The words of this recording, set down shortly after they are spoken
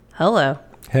Hello.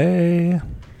 Hey.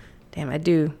 Damn, I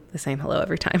do the same hello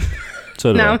every time.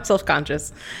 So do now I. I'm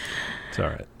self-conscious. It's all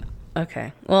right.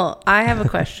 Okay. Well, I have a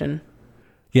question.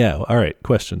 Yeah. All right.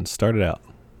 Questions. Start it out.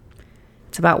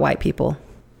 It's about white people.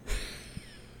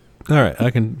 All right.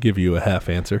 I can give you a half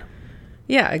answer.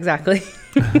 Yeah, exactly.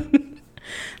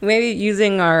 Maybe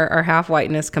using our half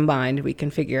whiteness combined, we can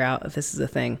figure out if this is a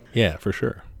thing. Yeah, for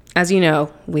sure. As you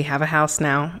know, we have a house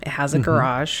now. It has a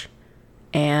garage.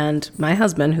 And my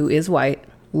husband, who is white,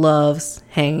 loves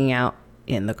hanging out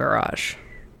in the garage.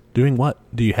 Doing what?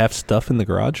 Do you have stuff in the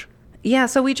garage? Yeah,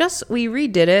 so we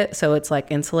redid it so it's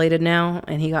like insulated now,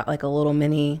 and he got like a little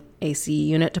mini AC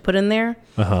unit to put in there.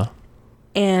 Uh-huh.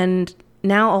 And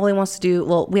now all he wants to do,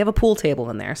 well, we have a pool table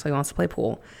in there, so he wants to play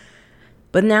pool.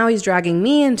 But now he's dragging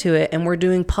me into it, and we're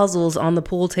doing puzzles on the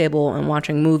pool table and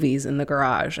watching movies in the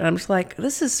garage. And I'm just like,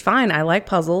 this is fine. I like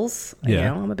puzzles. Yeah. You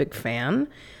know, I'm a big fan.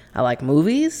 I like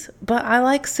movies, but I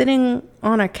like sitting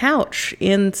on a couch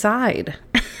inside.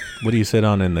 What do you sit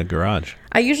on in the garage?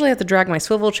 I usually have to drag my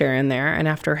swivel chair in there, and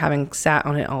after having sat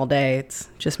on it all day, it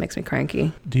just makes me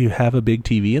cranky. Do you have a big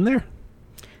TV in there?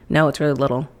 No, it's really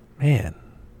little. Man.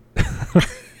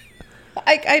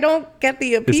 I don't get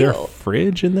the appeal. Is there a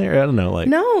fridge in there? I don't know. Like,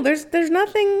 No, there's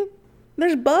nothing.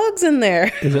 There's bugs in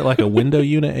there. is it like a window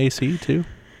unit AC too?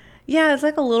 Yeah, it's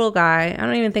like a little guy. I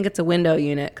don't even think it's a window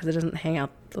unit because it doesn't hang out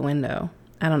the window.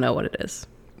 I don't know what it is.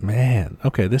 Man.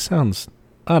 Okay, this sounds...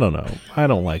 I don't know. I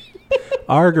don't like...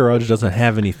 Our garage doesn't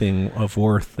have anything of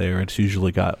worth there. It's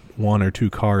usually got one or two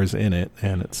cars in it,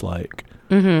 and it's like...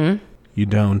 You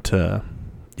don't...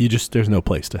 there's no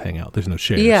place to hang out. There's no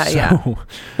chairs. Yeah.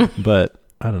 But,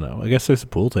 I don't know. I guess there's a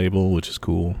pool table, which is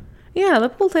cool. Yeah, the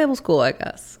pool table's cool, I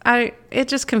guess. It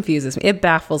just confuses me. It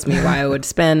baffles me why I would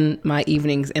spend my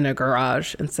evenings in a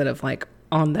garage instead of like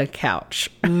on the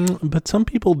couch. But some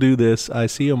people do this. I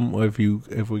see them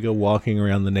if we go walking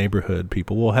around the neighborhood,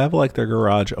 people will have like their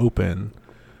garage open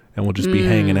and we'll just be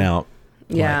hanging out.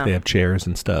 Yeah. Like they have chairs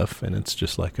and stuff, and it's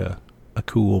just like a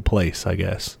cool place, I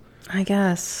guess. I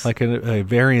guess. Like a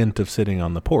variant of sitting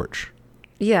on the porch.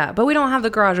 Yeah, but we don't have the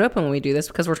garage open when we do this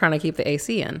because we're trying to keep the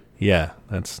AC in. Yeah,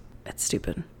 It's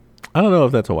stupid. I don't know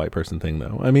if that's a white person thing,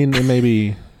 though. I mean, it may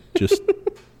be just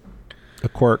a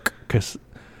quirk, because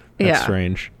that's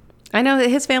strange. I know that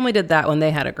his family did that when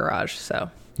they had a garage, so.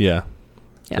 Yeah.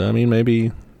 So, I mean,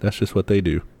 maybe that's just what they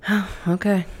do.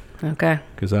 Okay.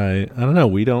 Because I don't know.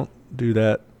 We don't do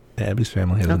that. Abby's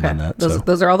family hasn't done that.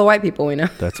 Those are all the white people we know.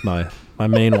 That's my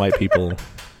main white people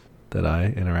that I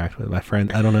interact with. My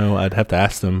friend, I don't know. I'd have to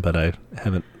ask them, but I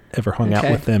haven't ever hung out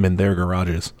with them in their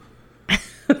garages.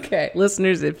 Okay,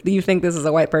 listeners, if you think this is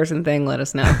a white person thing, let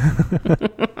us know.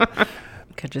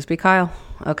 Could just be Kyle.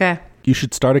 Okay. You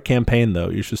should start a campaign, though.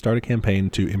 You should start a campaign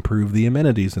to improve the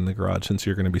amenities in the garage since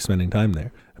you're going to be spending time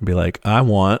there. And be like, I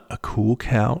want a cool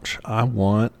couch. I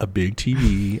want a big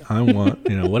TV. I want,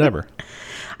 whatever.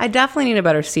 I definitely need a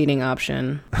better seating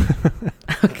option.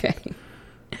 Okay.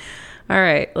 All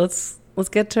right, let's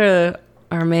get to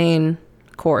our main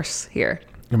course here.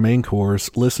 Your main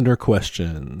course, listener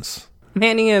questions. I'm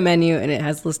handing you a menu, and it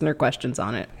has listener questions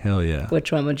on it. Hell yeah.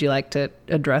 Which one would you like to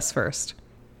address first?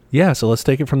 Yeah, so let's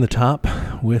take it from the top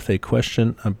with a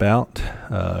question about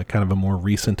kind of a more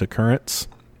recent occurrence.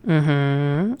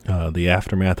 The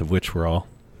aftermath of which we're all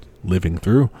living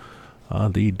through.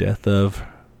 The death of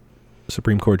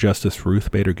Supreme Court Justice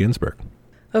Ruth Bader Ginsburg.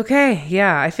 Okay,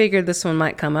 yeah, I figured this one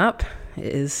might come up.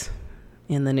 It is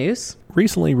in the news.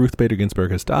 Recently, Ruth Bader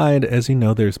Ginsburg has died. As you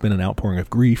know, there's been an outpouring of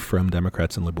grief from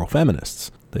Democrats and liberal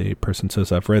feminists. The person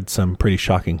says, I've read some pretty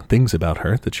shocking things about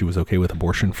her, that she was okay with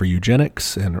abortion for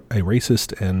eugenics and a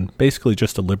racist and basically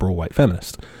just a liberal white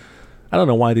feminist. I don't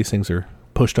know why these things are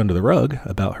pushed under the rug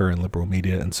about her in liberal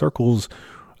media and circles.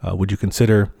 Would you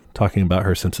consider talking about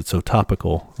her, since it's so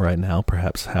topical right now,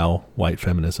 perhaps how white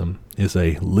feminism is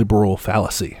a liberal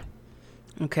fallacy?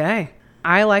 Okay.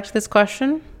 I liked this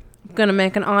question. I'm going to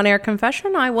make an on-air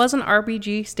confession. I was an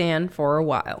RBG stan for a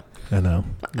while. I know.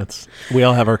 We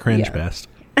all have our cringe past.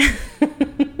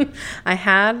 I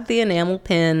had the enamel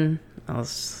pin. I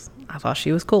thought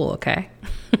she was cool, okay?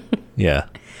 Yeah.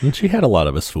 And she had a lot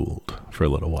of us fooled for a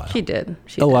little while. She did.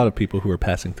 A lot of people who were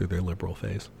passing through their liberal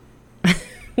phase.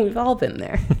 We've all been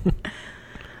there.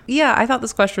 Yeah, I thought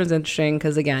this question was interesting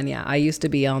because, again, I used to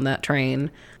be on that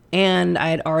train, and I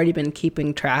had already been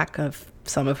keeping track of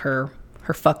some of her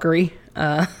fuckery.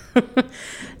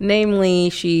 Namely,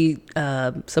 she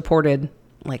supported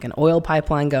like an oil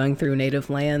pipeline going through native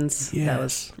lands. Yes. That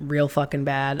was real fucking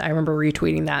bad. I remember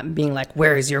retweeting that and being like,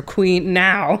 where is your queen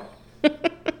now?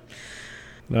 That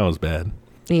was bad.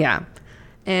 Yeah.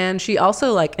 And she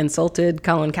also like insulted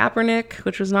Colin Kaepernick,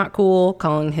 which was not cool,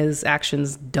 calling his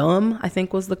actions dumb, I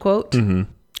think was the quote.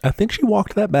 I think she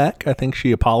walked that back. I think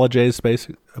she apologized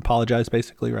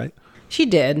basically, right? She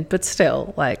did, but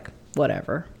still, like,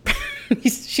 whatever.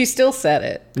 She still said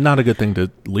it. Not a good thing to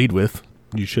lead with.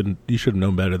 You should have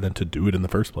known better than to do it in the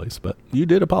first place, but you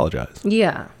did apologize.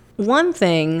 Yeah. One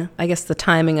thing, I guess the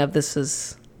timing of this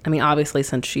is, I mean, obviously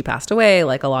since she passed away,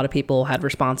 like a lot of people had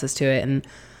responses to it. And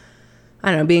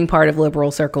I don't know, being part of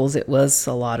liberal circles, it was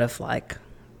a lot of like,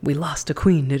 we lost a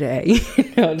queen today.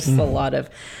 Just a lot of,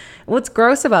 what's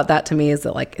gross about that to me is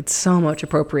that like, it's so much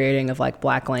appropriating of like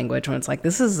black language when it's like,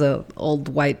 this is a old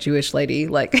white Jewish lady.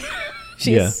 Like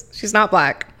she's not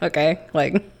black. Okay.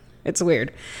 Like it's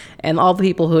weird. And all the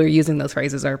people who are using those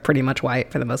phrases are pretty much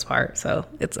white for the most part. So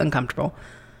it's uncomfortable.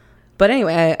 But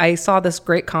anyway, I saw this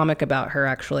great comic about her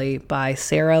actually by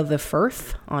Sarah the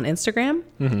Firth on Instagram.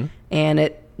 And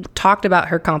it talked about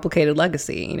her complicated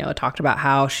legacy. You know, it talked about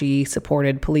how she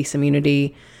supported police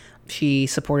immunity. She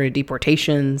supported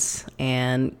deportations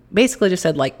and basically just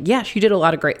said like, yeah, she did a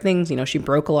lot of great things. You know, she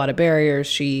broke a lot of barriers.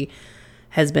 She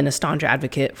has been a staunch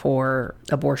advocate for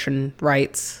abortion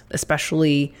rights,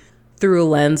 especially through a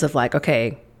lens of like,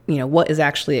 okay, you know, what is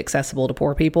actually accessible to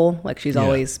poor people? Like she's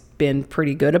always been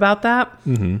pretty good about that.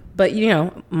 But you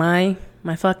know, my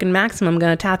fucking maximum, I'm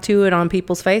going to tattoo it on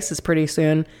people's faces pretty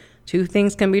soon. Two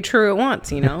things can be true at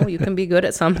once. You know, you can be good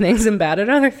at some things and bad at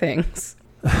other things.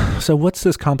 So what's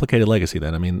this complicated legacy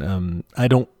then? I mean, I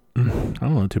don't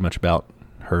know too much about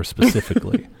her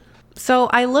specifically. So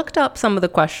I looked up some of the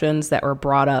questions that were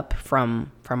brought up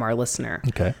from our listener.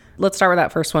 Okay. Let's start with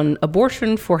that first one.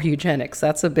 Abortion for eugenics.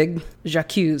 That's a big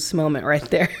J'accuse moment right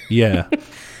there. Yeah.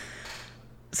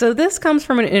 So this comes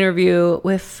from an interview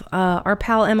with our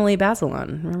pal Emily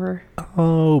Bazelon. Remember?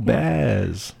 Oh,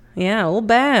 Baz. Yeah, old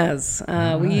Baz.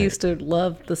 We used to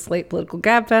love the Slate Political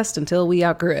Gabfest until we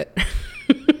outgrew it.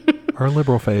 Our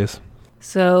liberal phase.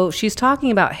 So she's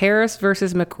talking about Harris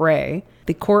versus McRae.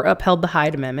 The court upheld the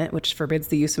Hyde Amendment, which forbids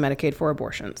the use of Medicaid for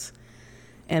abortions.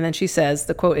 And then she says,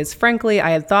 the quote is, frankly,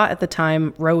 I had thought at the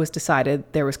time Roe was decided,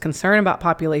 there was concern about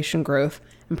population growth,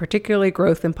 and particularly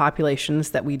growth in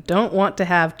populations that we don't want to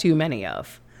have too many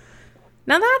of.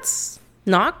 Now that's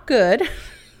not good.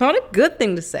 Not a good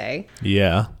thing to say.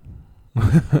 Yeah.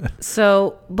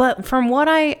 So, but from what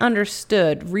I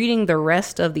understood, reading the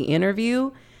rest of the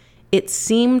interview, it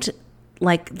seemed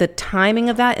like the timing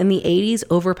of that in the 80s,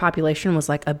 overpopulation was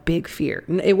like a big fear.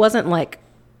 It wasn't like,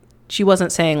 she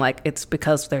wasn't saying like it's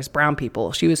because there's brown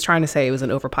people. She was trying to say it was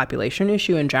an overpopulation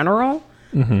issue in general.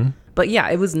 But yeah,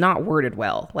 it was not worded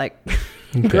well. Like,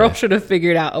 girl should have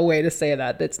figured out a way to say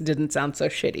that didn't sound so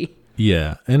shitty.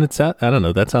 Yeah. And I don't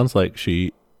know, that sounds like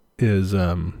she is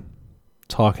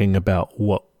talking about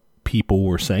what people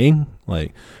were saying.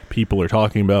 Like, people are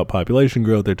talking about population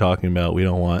growth. They're talking about we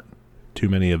don't want too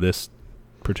many of this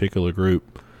particular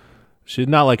group. She's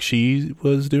not like she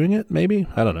was doing it, maybe?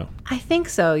 I don't know. I think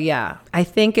so, yeah. I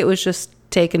think it was just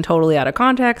taken totally out of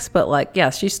context, but like,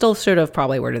 yes, she still should have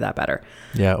probably worded that better.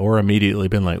 Yeah, or immediately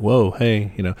been like, whoa,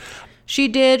 hey, you know. She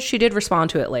did respond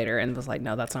to it later and was like,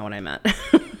 no, that's not what I meant.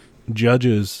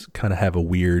 Judges kind of have a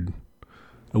weird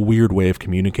way of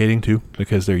communicating too,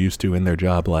 because they're used to in their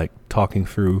job, like talking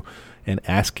through and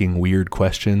asking weird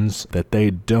questions that they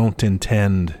don't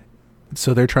intend.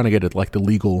 So they're trying to get at like the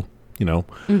legal, you know,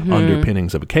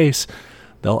 underpinnings of a case.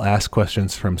 They'll ask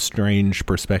questions from strange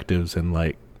perspectives and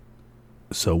like,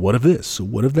 so what of this?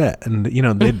 What of that? And you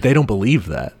know, they don't believe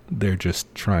that. They're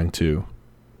just trying to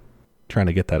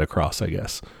get that across, I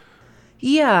guess.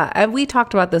 Yeah, and we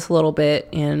talked about this a little bit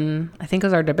in, I think it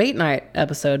was our debate night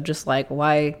episode, just like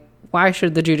why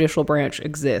should the judicial branch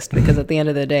exist? Because at the end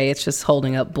of the day, it's just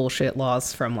holding up bullshit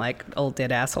laws from like old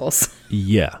dead assholes.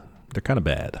 Yeah, they're kind of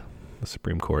bad, the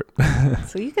Supreme Court.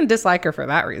 So you can dislike her for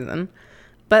that reason.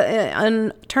 But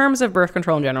in terms of birth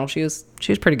control in general, she was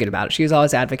pretty good about it. She was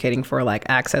always advocating for like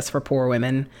access for poor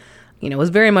women. You know, was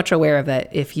very much aware of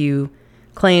that. If you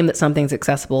claim that something's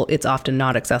accessible, it's often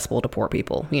not accessible to poor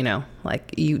people. You know,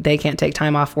 like they can't take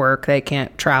time off work, they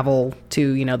can't travel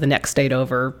to, you know, the next state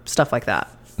over, stuff like that.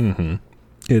 Mm-hmm.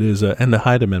 It is, and the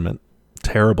Hyde Amendment,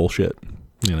 terrible shit.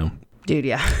 You know, dude,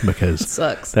 yeah, because it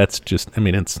sucks. That's just, I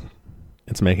mean, it's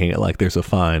making it like there's a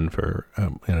fine for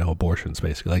you know, abortions,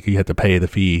 basically. Like you have to pay the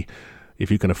fee. If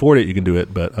you can afford it, you can do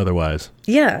it, but otherwise.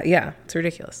 Yeah, it's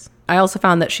ridiculous. I also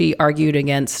found that she argued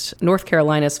against North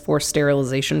Carolina's forced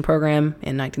sterilization program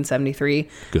in 1973.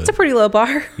 Good. It's a pretty low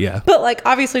bar. Yeah. But like,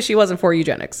 obviously she wasn't for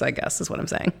eugenics, I guess is what I'm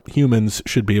saying. Humans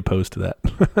should be opposed to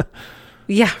that.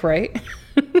 Yeah, right.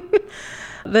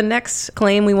 The next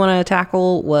claim we want to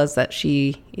tackle was that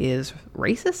she is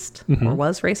racist or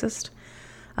was racist.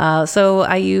 So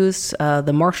I used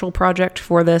the Marshall Project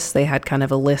for this. They had kind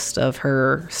of a list of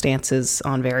her stances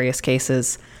on various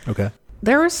cases. Okay.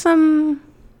 There were some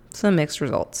mixed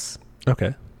results.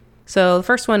 Okay. So the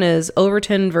first one is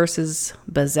Overton versus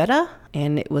Bezzetta,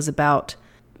 and it was about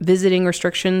visiting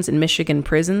restrictions in Michigan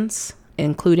prisons,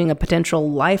 including a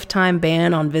potential lifetime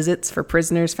ban on visits for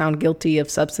prisoners found guilty of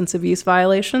substance abuse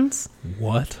violations.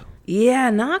 What? Yeah,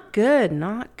 not good.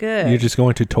 Not good. You're just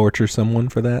going to torture someone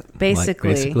for that?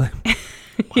 Basically. Wow.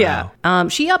 Yeah.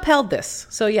 She upheld this.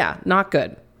 So yeah, not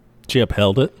good. She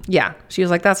upheld it? Yeah. She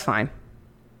was like, that's fine.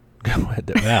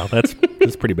 Wow, that's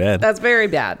pretty bad. That's very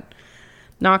bad.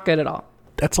 Not good at all.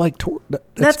 That's like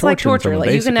that's like torture. Like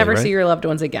you can never right? see your loved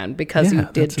ones again because you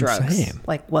did that's drugs. Insane.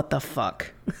 Like, what the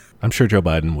fuck? I'm sure Joe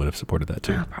Biden would have supported that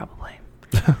too. Oh, probably.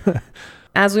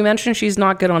 As we mentioned, she's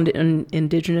not good on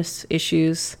indigenous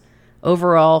issues.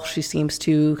 Overall, she seems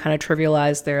to kind of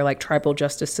trivialize their like tribal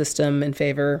justice system in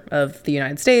favor of the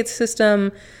United States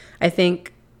system. I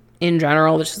think in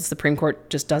general, the Supreme Court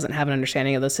just doesn't have an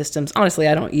understanding of those systems. Honestly,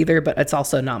 I don't either, but it's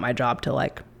also not my job to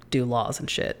like do laws and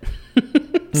shit.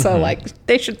 So like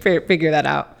they should figure that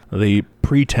out. The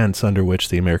pretense under which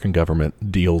the American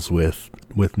government deals with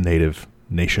native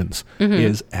nations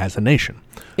is as a nation.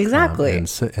 Exactly. And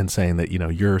saying that,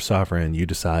 you're sovereign, you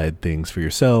decide things for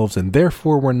yourselves, and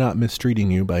therefore we're not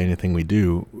mistreating you by anything we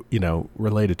do,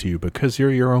 related to you because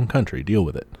you're your own country. Deal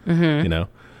with it.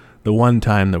 The one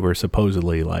time that we're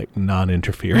supposedly like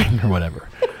non-interfering or whatever.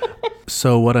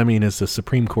 So what I mean is the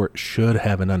Supreme Court should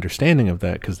have an understanding of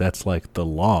that because that's like the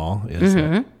law is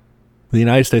that the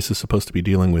United States is supposed to be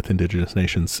dealing with indigenous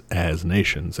nations as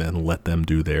nations and let them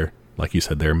do their, like you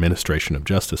said, their administration of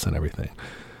justice and everything,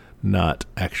 not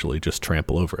actually just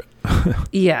trample over it.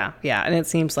 Yeah. And it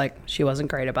seems like she wasn't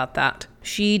great about that.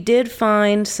 She did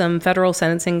find some federal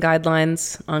sentencing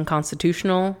guidelines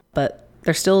unconstitutional, but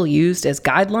they're still used as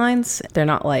guidelines. They're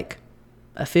not like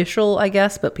official, I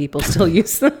guess, but people still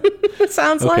use them. It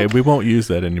sounds like. Okay, we won't use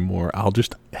that anymore. I'll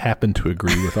just happen to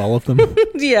agree with all of them.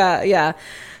 Yeah.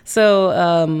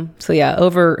 So yeah,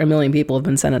 over 1 million people have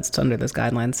been sentenced under those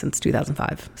guidelines since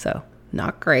 2005. So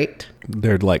not great.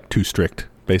 They're like too strict,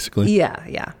 basically.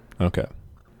 Yeah.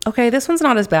 Okay, this one's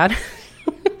not as bad.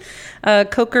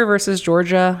 Coker versus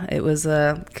Georgia. It was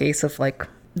a case of like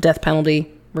death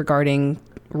penalty regarding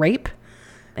rape.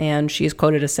 And she is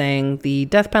quoted as saying, "The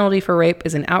death penalty for rape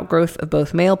is an outgrowth of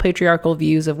both male patriarchal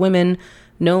views of women,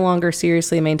 no longer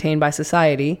seriously maintained by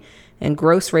society, and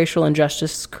gross racial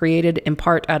injustice created in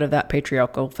part out of that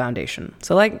patriarchal foundation."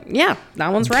 So like, yeah,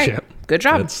 that one's right. Yeah, good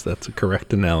job. That's a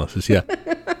correct analysis. Yeah.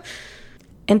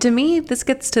 And to me, this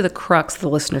gets to the crux of the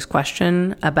listener's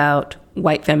question about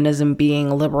white feminism being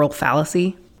a liberal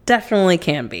fallacy. Definitely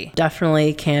can be.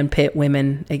 Definitely can pit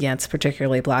women against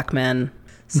particularly black men.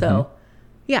 So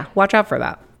yeah, watch out for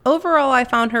that. Overall, I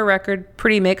found her record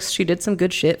pretty mixed. She did some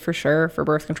good shit for sure. For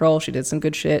birth control, she did some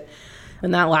good shit.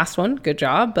 And that last one, good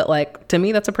job. But like, to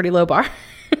me, that's a pretty low bar.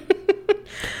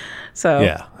 So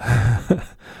yeah.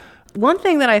 One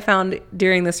thing that I found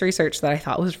during this research that I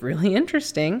thought was really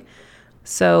interesting.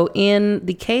 So in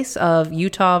the case of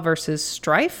Utah versus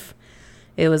Strife,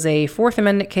 it was a Fourth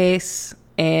Amendment case,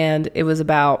 and it was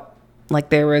about like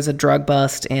there was a drug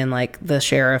bust and like the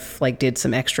sheriff like did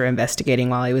some extra investigating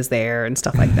while he was there and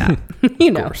stuff like that.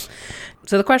 Of course.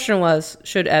 So the question was,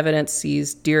 should evidence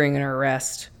seized during an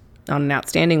arrest on an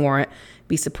outstanding warrant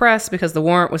be suppressed because the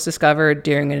warrant was discovered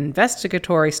during an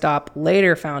investigatory stop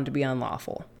later found to be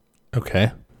unlawful?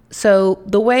 Okay. So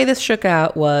the way this shook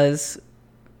out was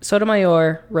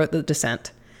Sotomayor wrote the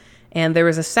dissent, and there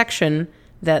was a section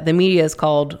that the media has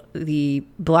called the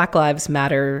Black Lives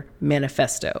Matter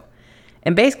Manifesto.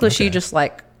 And basically she just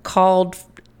like called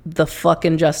the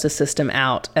fucking justice system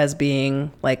out as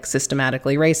being like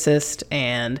systematically racist,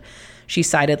 and she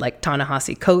cited like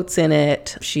Ta-Nehisi Coates in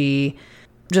it. She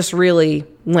just really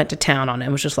went to town on it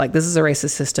and was just like, this is a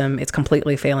racist system. It's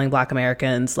completely failing black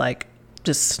Americans. Like,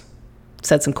 just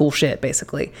said some cool shit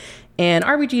basically. And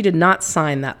RBG did not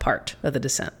sign that part of the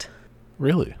dissent.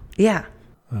 Really? Yeah.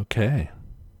 Okay.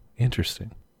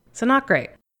 Interesting. So not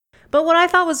great. But what I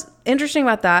thought was interesting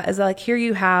about that is like, here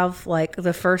you have like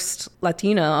the first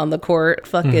Latina on the court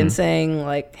fucking saying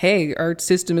like, hey, our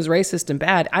system is racist and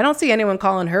bad. I don't see anyone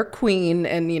calling her queen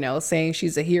and, saying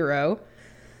she's a hero.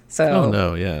 So. Oh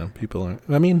no. Yeah. People aren't,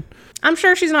 I mean, I'm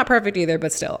sure she's not perfect either,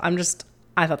 but still,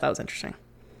 I thought that was interesting.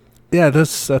 Yeah,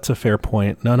 that's a fair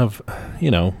point. None of,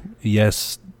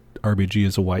 yes, RBG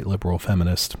is a white liberal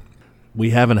feminist.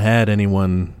 We haven't had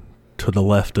anyone to the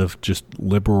left of just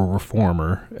liberal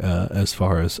reformer as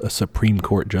far as a Supreme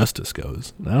Court justice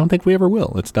goes. I don't think we ever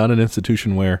will. It's not an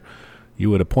institution where you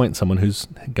would appoint someone who's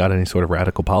got any sort of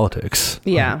radical politics.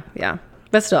 Yeah, yeah.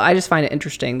 But still, I just find it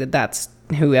interesting that that's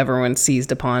who everyone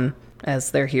seized upon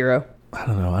as their hero. I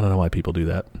don't know why people do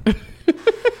that.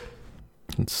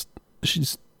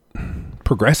 She's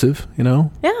progressive,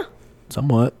 Yeah.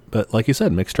 somewhat, but like you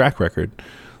said, mixed track record,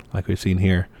 like we've seen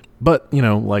here. But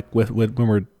like with when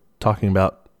we're talking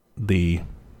about the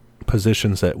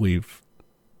positions that we've,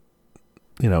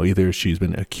 either she's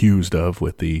been accused of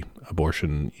with the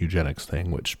abortion eugenics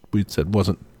thing, which we said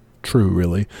wasn't true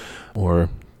really, or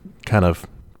kind of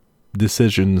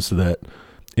decisions that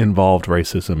involved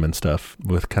racism and stuff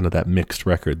with kind of that mixed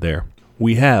record there.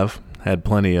 We have had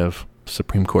plenty of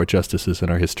Supreme Court justices in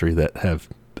our history that have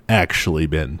actually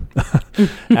been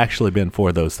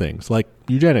for those things, like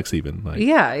eugenics even. Like,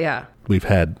 yeah. We've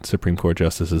had Supreme Court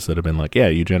justices that have been like, yeah,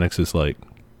 eugenics is like,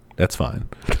 that's fine.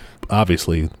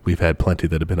 Obviously, we've had plenty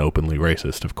that have been openly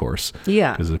racist, of course.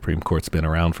 Yeah. Because the Supreme Court's been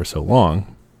around for so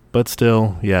long. But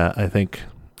still, yeah, I think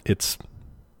it's,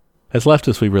 as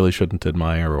leftists, we really shouldn't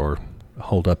admire or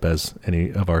hold up as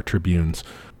any of our tribunes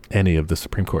any of the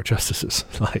Supreme Court justices.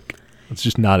 Like, it's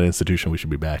just not an institution we should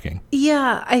be backing.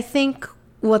 Yeah, I think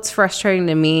what's frustrating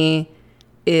to me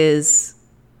is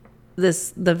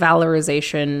the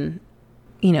valorization,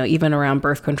 even around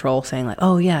birth control, saying like,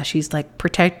 oh yeah, she's like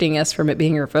protecting us from it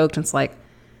being revoked. And it's like,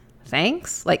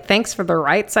 thanks for the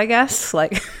rights, I guess.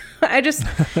 Like,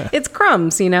 it's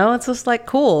crumbs, it's just like,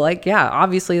 cool. Like, yeah,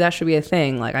 obviously that should be a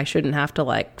thing. Like, I shouldn't have to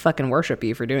like fucking worship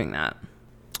you for doing that.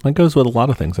 That goes with a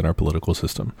lot of things in our political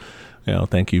system.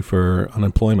 Thank you for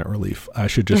unemployment relief. I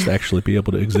should just actually be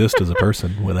able to exist as a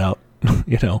person without,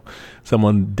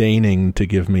 someone deigning to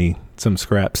give me some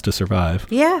scraps to survive.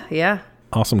 Yeah.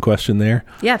 Awesome question there.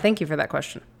 Yeah, thank you for that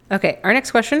question. Okay, our next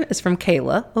question is from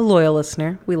Kayla, a loyal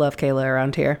listener. We love Kayla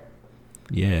around here.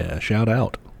 Yeah, shout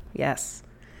out. Yes.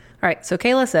 All right, so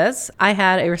Kayla says, I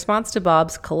had a response to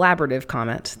Bob's collaborative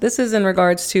comment. This is in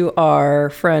regards to our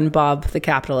friend Bob the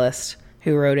Capitalist,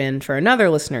 who wrote in for another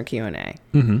listener Q&A.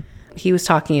 Mm-hmm. He was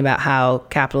talking about how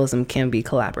capitalism can be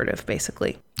collaborative,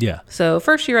 basically. Yeah. So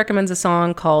first she recommends a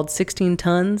song called 16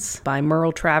 Tons by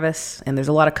Merle Travis, and there's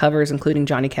a lot of covers, including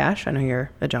Johnny Cash. I know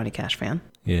you're a Johnny Cash fan.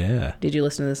 Yeah. Did you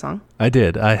listen to the song? I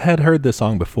did. I had heard this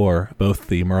song before, both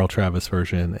the Merle Travis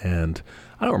version and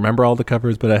I don't remember all the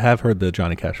covers, but I have heard the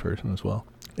Johnny Cash version as well.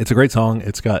 It's a great song.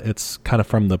 It's kind of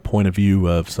from the point of view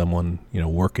of someone,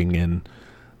 working in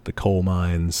the coal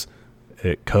mines.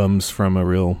 It comes from a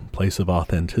real place of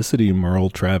authenticity.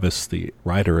 Merle Travis, the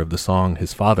writer of the song,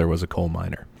 his father was a coal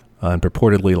miner. And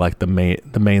purportedly, like the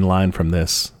main line from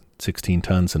this, 16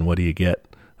 tons and what do you get?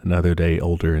 Another day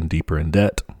older and deeper in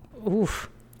debt. Oof.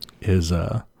 Is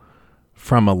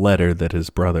from a letter that his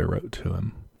brother wrote to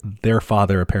him. Their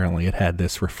father apparently had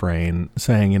this refrain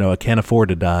saying, I can't afford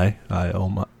to die. I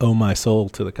owe my soul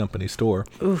to the company store.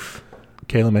 Oof.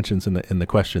 Kayla mentions in the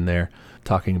question there,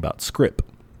 talking about scrip.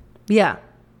 Yeah.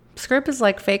 Scrip is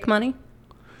like fake money?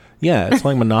 Yeah, it's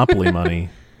like Monopoly money.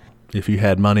 If you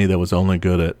had money that was only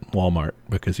good at Walmart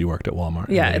because you worked at Walmart.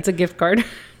 Yeah, it's a gift card.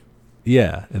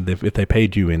 Yeah, and if they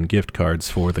paid you in gift cards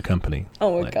for the company.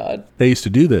 Oh my God. They used to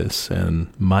do this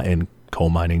in coal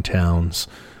mining towns,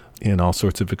 in all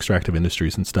sorts of extractive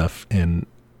industries and stuff, in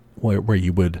where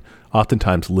you would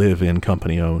oftentimes live in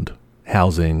company-owned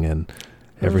housing and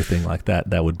everything like that.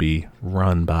 That would be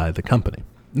run by the company.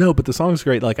 No, but the song's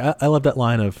great. Like I love that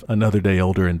line of another day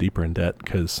older and deeper in debt,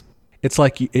 because it's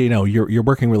like you're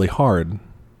working really hard,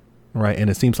 right? And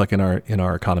it seems like in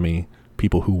our economy,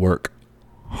 people who work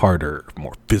harder,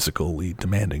 more physically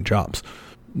demanding jobs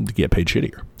get paid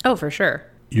shittier. Oh, for sure.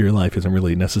 Your life isn't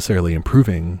really necessarily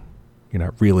improving. You're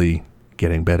not really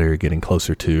getting better, getting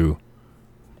closer to,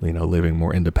 living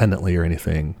more independently or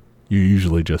anything. You're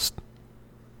usually just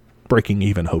breaking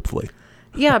even, hopefully.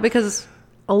 Yeah, because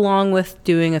along with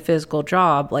doing a physical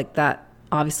job, like that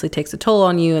obviously takes a toll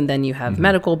on you, and then you have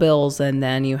medical bills, and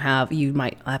then you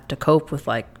might have to cope with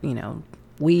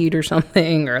weed or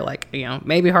something, or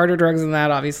maybe harder drugs than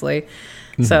that, obviously.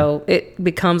 Mm-hmm. So it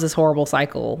becomes this horrible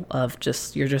cycle of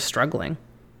you're just struggling.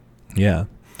 Yeah.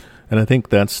 And I think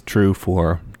that's true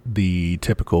for the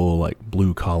typical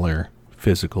blue collar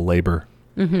physical labor.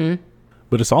 Mm-hmm.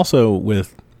 But it's also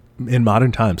in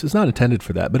modern times, it's not intended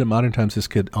for that, but in modern times, this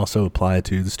could also apply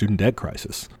to the student debt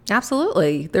crisis.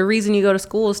 Absolutely. The reason you go to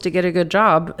school is to get a good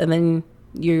job, and then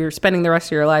you're spending the rest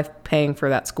of your life paying for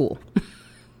that school.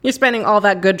 You're spending all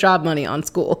that good job money on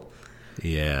school.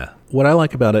 Yeah. What I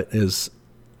like about it is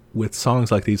with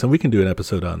songs like these, and we can do an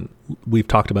episode on, we've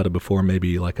talked about it before,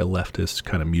 maybe like a leftist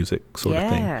kind of music sort of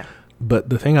thing. But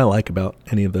the thing I like about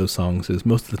any of those songs is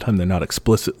most of the time they're not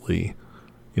explicitly,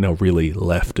 really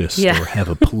leftist or have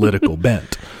a political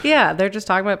bent. Yeah, they're just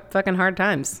talking about fucking hard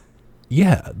times.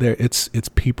 Yeah, it's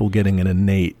people getting an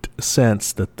innate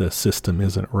sense that the system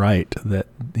isn't right, that,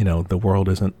 the world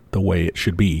isn't the way it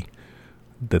should be,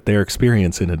 that their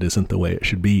experience in it isn't the way it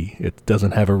should be. It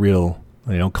doesn't have a real,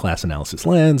 class analysis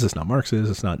lens. It's not Marxist.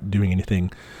 It's not doing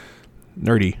anything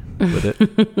nerdy with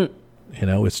it.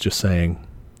 It's just saying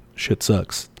shit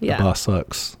sucks. Yeah. The boss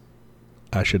sucks.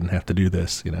 I shouldn't have to do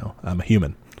this. I'm a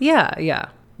human. Yeah, yeah.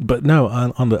 But no,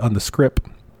 on the script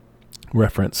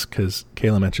reference, because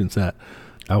Kayla mentions that,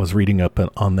 I was reading up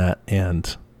on that,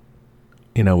 and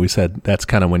we said that's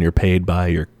kind of when you're paid by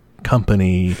your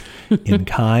company in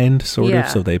kind, sort of.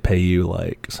 So they pay you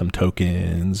like some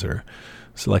tokens, or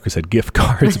so like we said, gift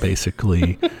cards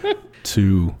basically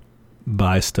to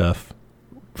buy stuff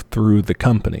through the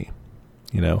company.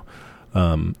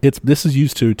 This is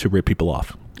used to rip people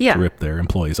off, to rip their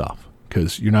employees off,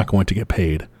 because you're not going to get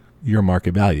paid your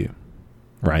market value,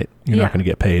 right? You're not going to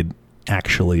get paid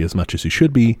actually as much as you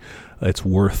should be. It's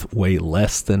worth way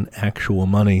less than actual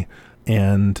money.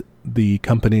 And the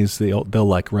companies, they'll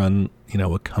like run,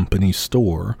 a company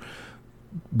store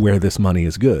where this money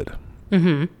is good.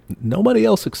 Mm-hmm. Nobody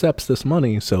else accepts this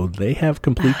money, so they have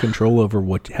complete control over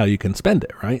how you can spend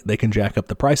it, right? They can jack up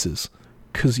the prices.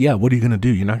 Because, what are you going to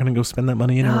do? You're not going to go spend that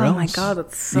money anywhere else? Oh, my God,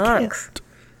 that sucks.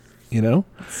 It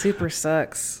super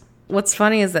sucks. What's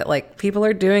funny is that, like, people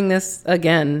are doing this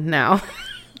again now.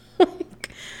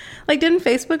 Like, didn't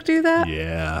Facebook do that?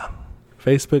 Yeah.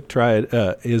 Facebook tried,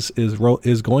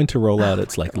 is going to roll out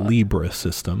its, like, Libra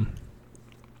system.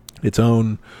 Its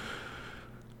own,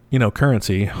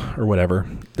 currency or whatever.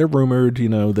 They're rumored,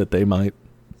 that they might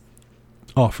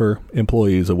offer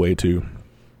employees a way to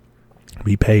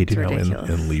be paid,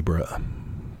 in Libra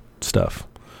stuff,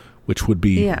 which would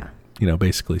be,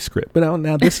 basically script. But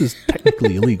now this is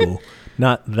technically illegal.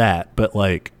 Not that, but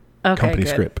like company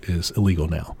script is illegal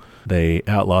now. They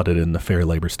outlawed it in the Fair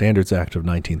Labor Standards Act of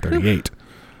 1938.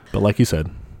 But like you said,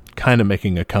 kind of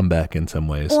making a comeback in some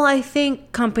ways. Well, I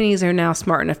think companies are now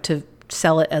smart enough to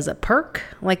sell it as a perk.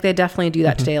 Like they definitely do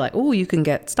that today. Like, oh, you can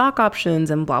get stock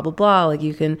options and blah, blah, blah. Like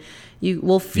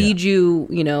we'll feed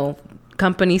you,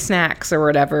 company snacks or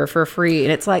whatever for free.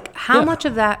 And it's like, how much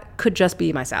of that could just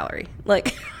be my salary?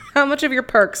 Like how much of your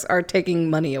perks are taking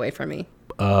money away from me?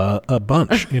 A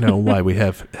bunch. Why we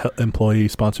have employee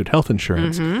sponsored health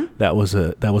insurance. Mm-hmm. That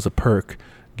was a perk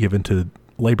given to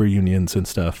labor unions and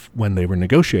stuff when they were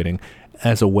negotiating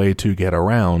as a way to get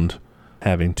around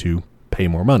having to pay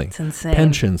more money. It's insane.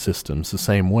 Pension systems the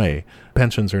same way.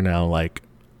 Pensions are now like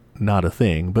not a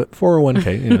thing, but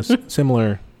 401k,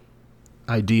 similar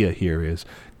idea here is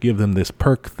give them this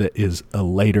perk that is a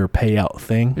later payout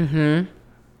thing.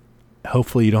 Mm-hmm.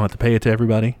 Hopefully you don't have to pay it to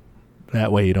everybody.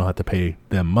 That way you don't have to pay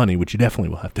them money, which you definitely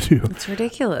will have to do. It's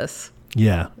ridiculous.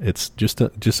 Yeah, it's just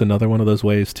another one of those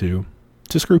ways to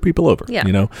screw people over,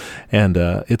 And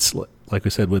it's like we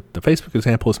said with the Facebook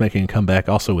example, it's making a comeback.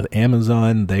 Also with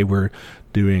Amazon, they were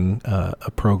doing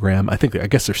a program. I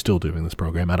guess they're still doing this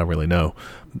program. I don't really know.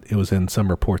 It was in some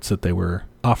reports that they were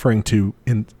offering to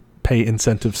pay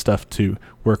incentive stuff to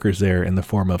workers there in the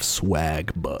form of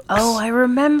swag bucks. Oh, I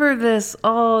remember this.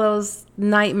 Oh, that was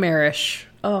nightmarish.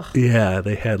 Oh. Yeah,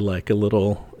 they had like a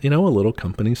little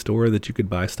company store that you could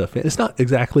buy stuff in. It's not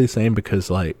exactly the same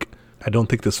because like I don't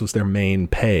think this was their main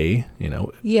pay,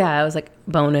 Yeah, it was like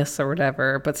bonus or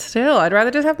whatever, but still, I'd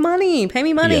rather just have money. Pay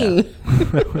me money.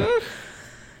 Yeah.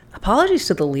 Apologies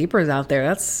to the Libras out there.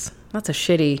 That's a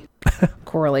shitty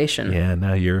correlation. Yeah,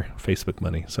 now you're Facebook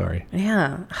money. Sorry.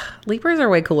 Yeah. Libras are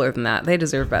way cooler than that. They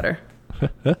deserve better.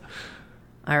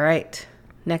 All right.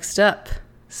 Next up.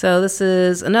 So this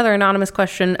is another anonymous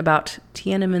question about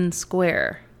Tiananmen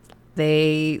Square.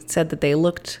 They said that they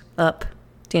looked up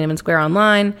Tiananmen Square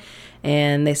online,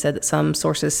 and they said that some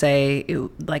sources say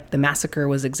the massacre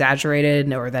was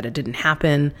exaggerated, or that it didn't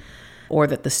happen, or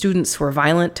that the students were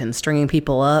violent and stringing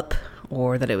people up,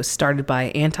 or that it was started by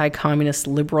anti-communist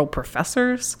liberal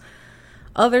professors.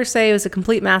 Others say it was a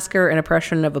complete massacre and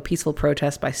oppression of a peaceful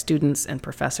protest by students and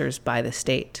professors by the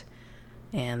state.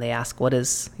 And they ask, what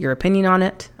is your opinion on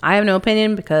it? I have no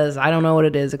opinion because I don't know what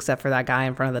it is except for that guy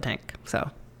in front of the tank.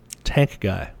 So, tank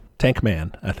guy. Tank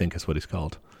man, I think is what he's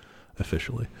called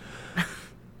officially.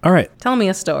 All right. Tell me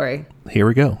a story. Here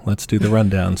we go. Let's do the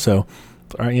rundown. So,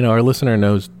 our listener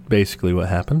knows basically what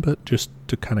happened, but just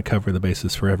to kind of cover the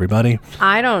bases for everybody.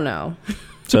 I don't know.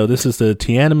 So this is the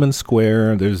Tiananmen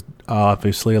Square. There's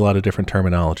obviously a lot of different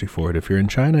terminology for it. If you're in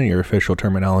China, your official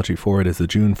terminology for it is the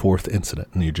June 4th incident,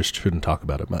 and you just shouldn't talk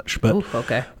about it much. But Ooh,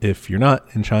 okay. if you're not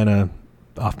in China,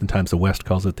 oftentimes the West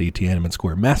calls it the Tiananmen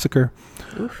Square Massacre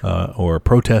or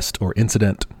protest or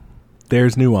incident.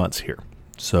 There's nuance here.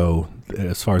 So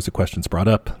as far as the questions brought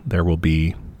up, there will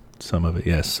be some of it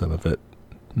yes, some of it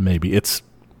maybe.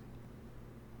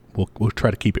 We'll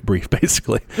try to keep it brief,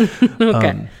 basically.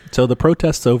 Okay. So the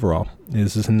protests overall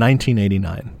is in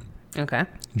 1989. Okay.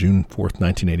 June 4th,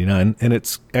 1989. And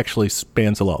it actually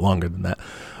spans a lot longer than that.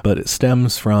 But it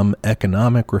stems from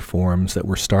economic reforms that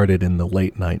were started in the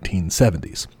late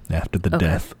 1970s after the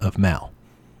death of Mao.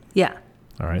 Yeah.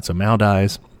 All right. So Mao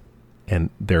dies,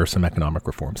 and there are some economic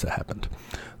reforms that happened.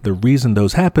 The reason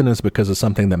those happen is because of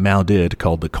something that Mao did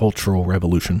called the Cultural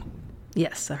Revolution.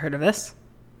 Yes, I heard of this.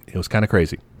 It was kind of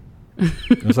crazy.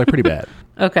 It was like pretty bad.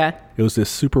 Okay. It was this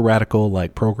super radical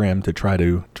like program to try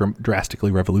to drastically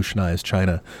revolutionize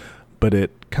China, but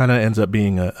it kind of ends up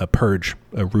being a purge,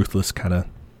 a ruthless kind of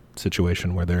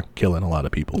situation where they're killing a lot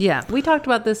of people. Yeah, we talked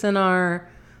about this in our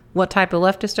 "What Type of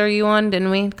Leftist Are You On?"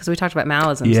 didn't we? Because we talked about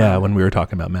Maoism. Yeah, when we were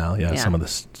talking about Mao, some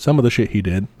of the shit he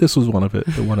did. This was one of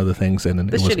the things, and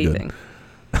the it was shitty good. thing.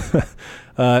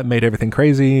 It made everything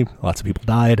crazy. Lots of people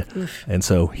died. Oof. And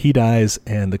so he dies,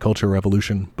 and the Cultural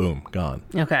Revolution, boom, gone.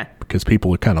 Okay. Because people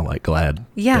were kind of like glad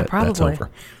probably. that's over.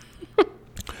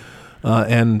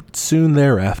 And soon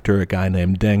thereafter, a guy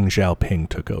named Deng Xiaoping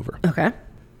took over. Okay.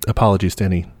 Apologies to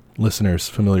any listeners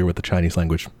familiar with the Chinese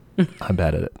language. I'm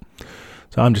bad at it.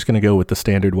 So I'm just going to go with the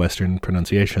standard Western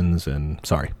pronunciations, and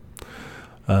sorry.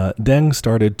 Deng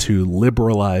started to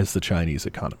liberalize the Chinese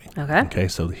economy. Okay,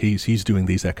 so he's doing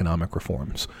these economic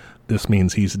reforms. This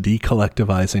means he's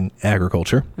decollectivizing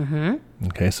agriculture. Mm-hmm.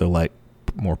 Okay, so like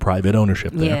more private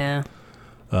ownership there.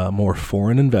 Yeah. More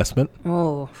foreign investment.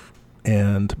 Oh.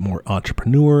 And more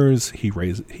entrepreneurs. He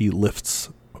lifts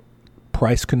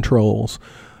price controls,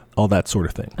 all that sort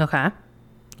of thing. Okay.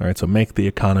 All right, so make the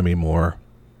economy more,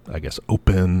 I guess,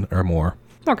 open or more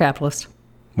capitalist.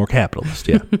 More capitalist,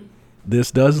 yeah.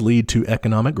 This does lead to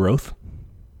economic growth,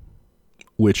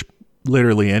 which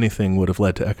literally anything would have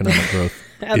led to economic growth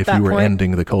if you were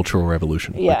ending the Cultural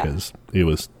Revolution, because it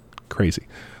was crazy.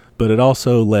 But it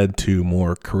also led to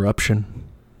more corruption,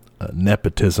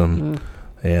 nepotism,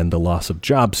 and the loss of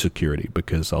job security,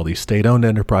 because all these state-owned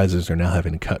enterprises are now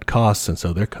having to cut costs, and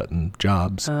so they're cutting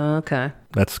jobs. Okay.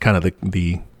 That's kind of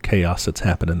the chaos that's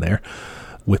happening there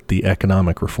with the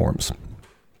economic reforms.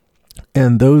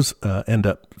 And those end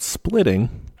up splitting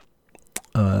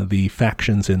the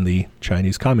factions in the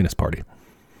Chinese Communist Party.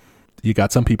 You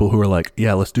got some people who are like,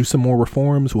 yeah, let's do some more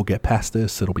reforms. We'll get past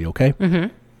this. It'll be okay.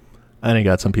 Mm-hmm. And you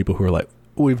got some people who are like,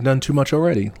 we've done too much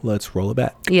already. Let's roll it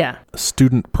back. Yeah.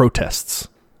 Student protests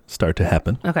start to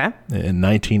happen. Okay. In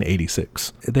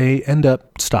 1986. They end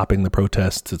up stopping the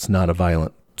protests. It's not a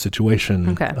violent situation.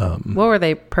 Okay. What were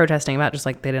they protesting about? Just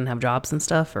like they didn't have jobs and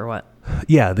stuff, or what?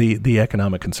 Yeah, the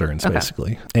economic concerns,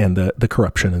 basically, and the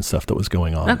corruption and stuff that was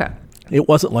going on. Okay. It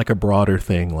wasn't like a broader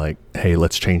thing like, hey,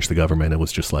 let's change the government. It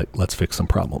was just like, let's fix some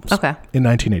problems. Okay. In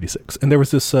 1986. And there was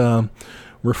this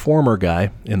reformer guy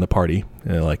in the party,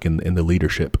 like in the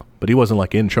leadership, but he wasn't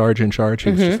like in charge. He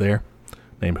was just there,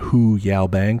 named Hu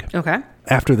Yaobang. Okay.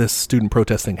 After this student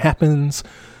protesting happens,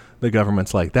 the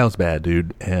government's like, that was bad,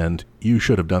 dude, and you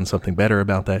should have done something better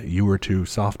about that. You were too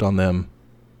soft on them.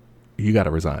 You got to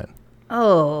resign.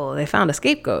 Oh, they found a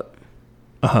scapegoat.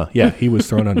 Yeah, he was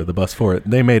thrown under the bus for it.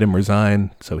 They made him resign,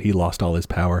 so he lost all his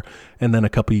power. And then a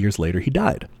couple of years later, he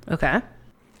died. Okay.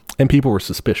 And people were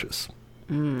suspicious.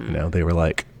 They were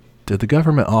like, did the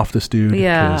government off this dude?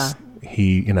 Yeah. Because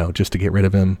he, just to get rid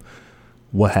of him.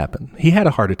 What happened? He had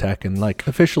a heart attack, and like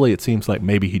officially it seems like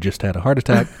maybe he just had a heart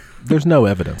attack. There's no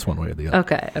evidence one way or the other.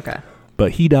 Okay.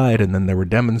 But he died, and then there were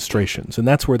demonstrations, and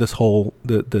that's where this whole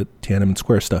the Tiananmen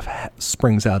Square stuff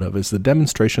springs out of, is the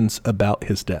demonstrations about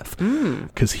his death,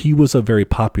 because he was a very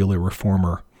popular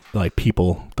reformer. Like,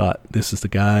 people thought, this is the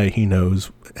guy, he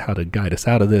knows how to guide us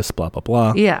out of this, blah blah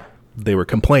blah. Yeah, they were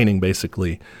complaining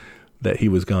basically that he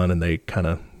was gone, and they kind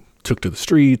of took to the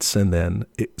streets, and then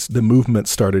the movement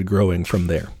started growing from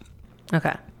there.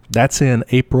 Okay, that's in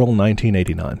April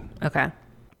 1989. Okay.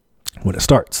 When it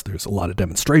starts, there's a lot of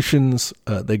demonstrations.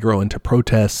 They grow into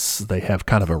protests. They have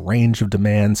kind of a range of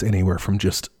demands, anywhere from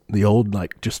just the old,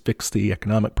 like, just fix the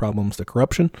economic problems, the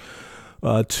corruption,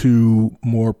 to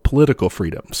more political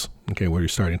freedoms. Okay, where you're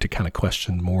starting to kind of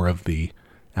question more of the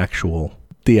actual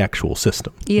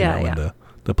system. And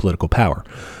the political power.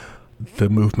 The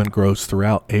movement grows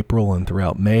throughout April and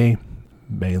throughout May,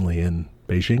 mainly in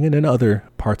Beijing and in other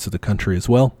parts of the country as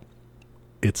well.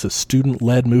 It's a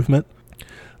student-led movement.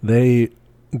 They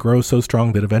grow so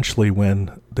strong that eventually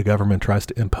when the government tries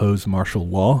to impose martial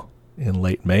law in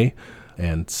late May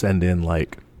and send in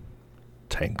like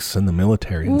tanks and the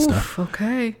military and stuff,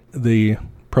 okay. the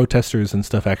protesters and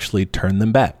stuff actually turn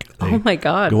them back. They Oh my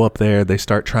God. go up there, they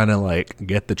start trying to like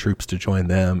get the troops to join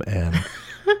them, and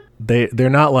they're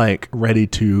not like ready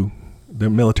to, the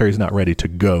military's not ready to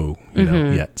go, you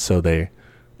know, yet. So they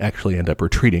actually end up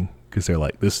retreating because they're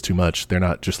like, this is too much. They're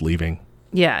not just leaving.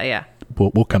 Yeah, yeah.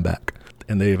 We'll come back.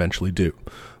 And they eventually do.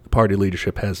 The party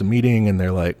leadership has a meeting and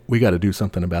they're like, we got to do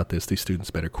something about this. These students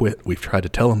better quit. We've tried to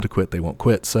tell them to quit. They won't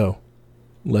quit. So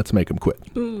let's make them quit.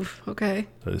 Oof, okay.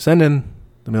 So they send in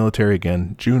the military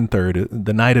again, June 3rd.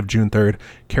 The night of June 3rd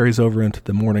carries over into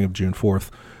the morning of June 4th,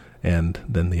 and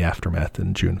then the aftermath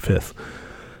in June 5th.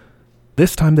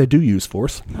 This time they do use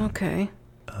force. Okay.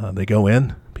 They go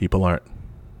in. People aren't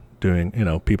doing,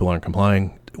 people aren't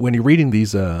complying. When you're reading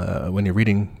these,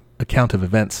 account of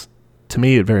events, to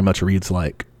me it very much reads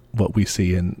like what we saw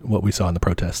in the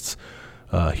protests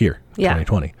here,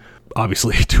 2020.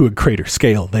 Obviously, to a greater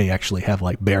scale, they actually have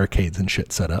like barricades and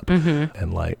shit set up,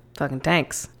 and like fucking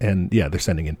tanks. And yeah, they're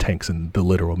sending in tanks and the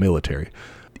literal military.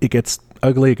 It gets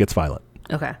ugly. It gets violent.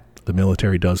 Okay. The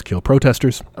military does kill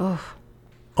protesters. Oh.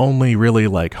 Only really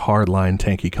like hardline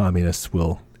tanky communists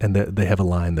will, and they have a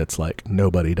line that's like,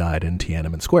 nobody died in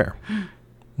Tiananmen Square,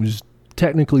 which is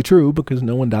technically true because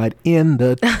no one died in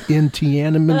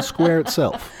Tiananmen Square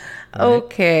itself. Right?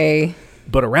 Okay.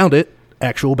 But around it,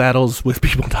 actual battles with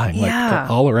people dying, like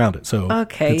all around it. So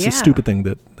it's a stupid thing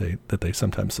that they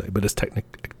sometimes say, but it's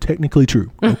technically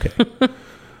true. Okay.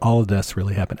 All the deaths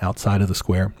really happen outside of the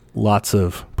square. Lots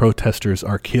of protesters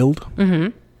are killed.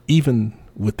 Mm-hmm. Even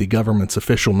with the government's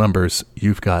official numbers,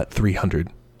 you've got 300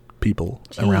 people,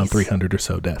 around 300 or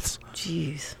so deaths.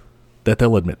 Jeez. That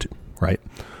they'll admit to, right?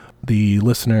 The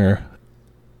listener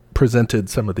presented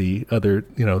some of the other,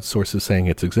 sources saying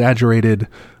it's exaggerated.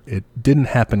 It didn't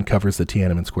happen covers the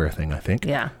Tiananmen Square thing, I think.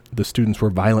 Yeah. The students were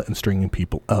violent and stringing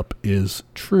people up is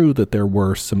true that there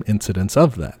were some incidents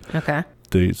of that. Okay.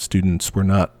 The students were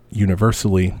not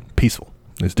universally peaceful.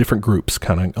 There's different groups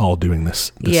kind of all doing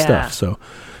this stuff. So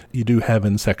you do have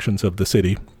in sections of the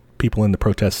city, people in the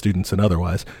protest, students and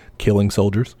otherwise, killing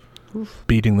soldiers,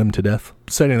 beating them to death,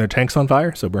 setting their tanks on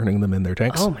fire, so burning them in their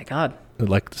tanks. Oh my God.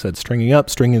 Like I said,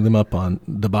 stringing them up on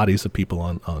the bodies of people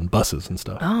on buses and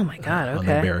stuff. Oh my God, okay. On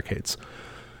their barricades.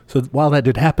 So while that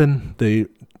did happen, the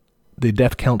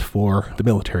death count for the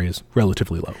military is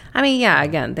relatively low. I mean, yeah,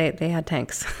 again, they had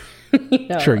tanks.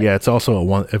 Sure, yeah, it's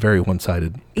also a very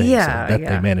one-sided thing. Yeah, so that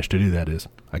they managed to do that is,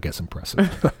 I guess, impressive.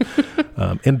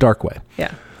 In a dark way.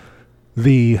 Yeah.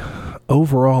 The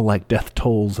overall, death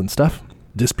tolls and stuff,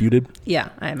 disputed. Yeah,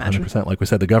 I imagine. 100%. Like we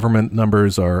said, the government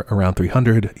numbers are around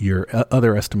 300. Your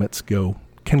other estimates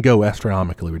can go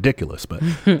astronomically ridiculous, but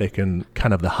they can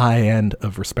kind of the high end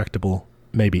of respectable,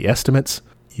 maybe estimates.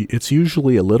 It's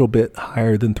usually a little bit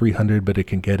higher than 300, but it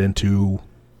can get into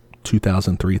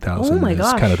 2,000, 3,000 Oh my is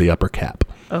gosh. kind of the upper cap.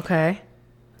 Okay.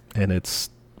 And it's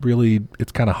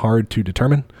kind of hard to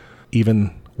determine.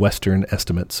 Even Western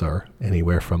estimates are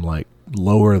anywhere from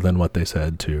lower than what they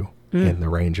said to in the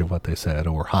range of what they said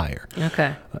or higher.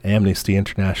 Okay. Amnesty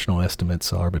International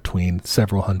estimates are between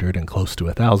several hundred and close to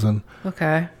 1,000.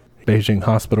 Okay. Beijing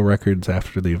hospital records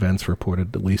after the events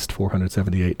reported at least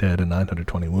 478 dead and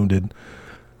 920 wounded.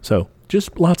 So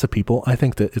just lots of people. I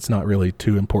think that it's not really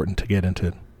too important to get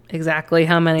into Exactly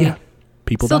how many? Yeah.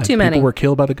 People Still died. too many. People were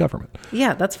killed by the government.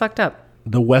 Yeah, that's fucked up.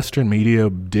 The Western media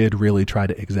did really try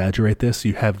to exaggerate this.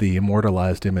 You have the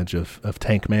immortalized image of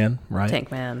Tank Man, right? Tank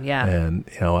Man, yeah. And,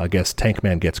 I guess Tank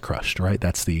Man gets crushed, right?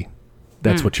 That's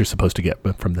what you're supposed to get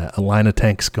from that. A line of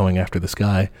tanks going after this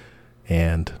guy,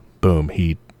 and boom,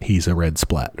 he's a red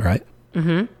splat, right?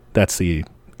 Mm-hmm. That's the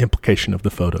implication of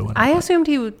the photo. I assumed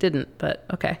he didn't, but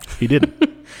okay. He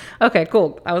didn't. Okay,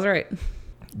 cool. I was right.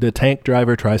 The tank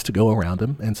driver tries to go around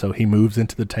him, and so he moves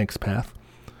into the tank's path.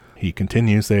 He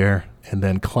continues there and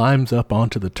then climbs up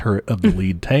onto the turret of the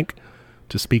lead tank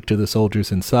to speak to the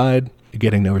soldiers inside.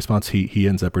 Getting no response, he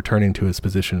ends up returning to his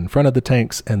position in front of the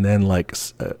tanks, and then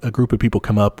a group of people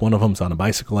come up. One of them's on a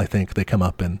bicycle, I think. They come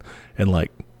up and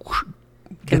whoosh,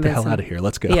 get the hell out of here.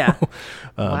 Let's go. Yeah.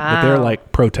 But they're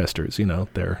protesters,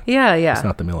 they're Yeah. It's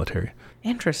not the military.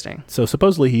 Interesting. So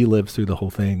supposedly he lives through the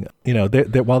whole thing.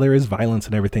 While there is violence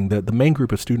and everything, the main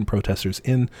group of student protesters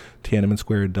in Tiananmen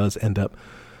Square does end up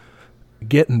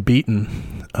getting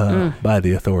beaten by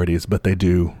the authorities, but they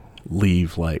do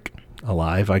leave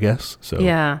alive, I guess. So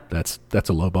yeah, that's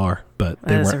a low bar, but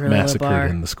they weren't really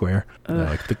massacred in the square.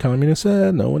 The communists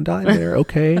said no one died there.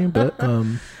 Okay, but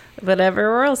But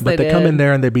everywhere else But they they come did. in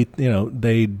there and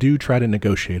they do try to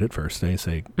negotiate at first. They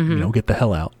say, get the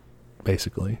hell out,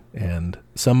 basically. And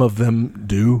some of them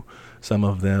do. Some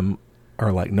of them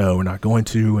are like, no, we're not going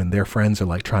to. And their friends are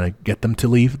like trying to get them to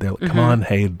leave. They're like, come on,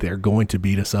 hey, they're going to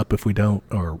beat us up if we don't,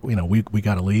 or, we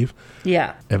got to leave.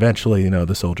 Yeah. Eventually,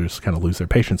 the soldiers kind of lose their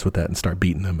patience with that and start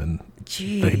beating them, and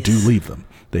Jeez. they do leave them.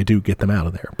 They do get them out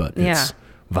of there, but it's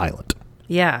violent.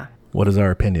 Yeah. What is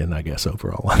our opinion, I guess,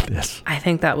 overall on this? I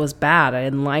think that was bad. I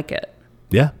didn't like it.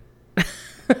 Yeah.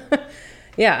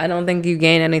 Yeah, I don't think you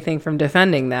gain anything from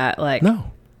defending that. Like,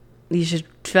 No. you should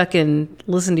fucking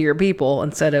listen to your people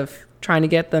instead of trying to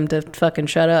get them to fucking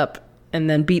shut up and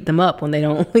then beat them up when they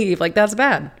don't leave. Like, that's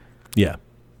bad. Yeah.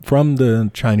 From the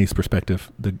Chinese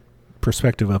perspective, the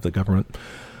perspective of the government,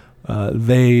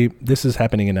 this is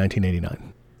happening in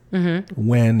 1989.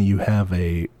 When you have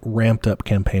a ramped up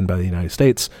campaign by the United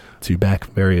States to back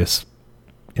various,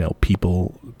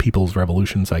 people's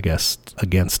revolutions, I guess,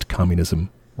 against communism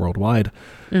worldwide,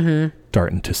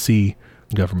 starting to see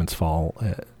governments fall,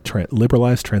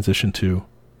 liberalized, transition to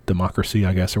democracy,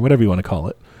 I guess, or whatever you want to call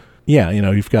it. Yeah,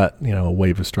 you've got, a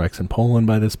wave of strikes in Poland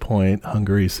by this point.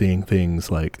 Hungary seeing things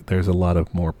like there's a lot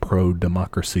of more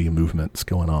pro-democracy movements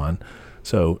going on.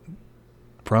 So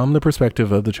from the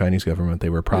perspective of the Chinese government, they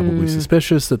were probably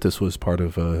suspicious that this was part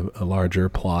of a larger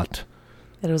plot.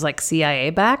 It was like CIA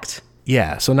backed.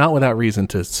 Yeah, so not without reason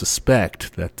to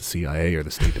suspect that the CIA or the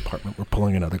State Department were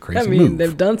pulling another crazy move.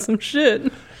 They've done some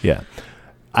shit. Yeah.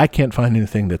 I can't find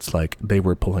anything that's like they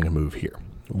were pulling a move here.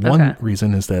 One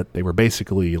reason is that they were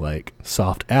basically like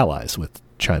soft allies with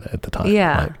China at the time.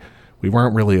 Yeah. Like, we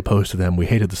weren't really opposed to them. We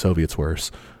hated the Soviets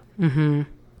worse.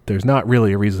 There's not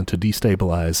really a reason to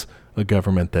destabilize a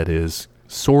government that is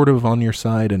sort of on your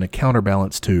side and a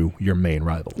counterbalance to your main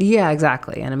rival. Yeah,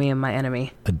 exactly. Enemy of my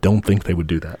enemy. I don't think they would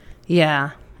do that.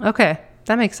 Yeah. Okay.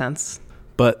 That makes sense.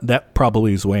 But that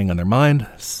probably is weighing on their mind.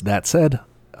 That said,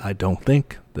 I don't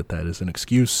think that is an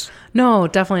excuse. No,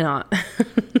 definitely not.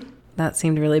 That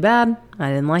seemed really bad. I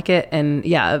didn't like it. And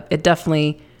yeah, it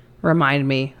definitely reminded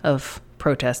me of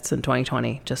protests in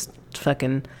 2020. Just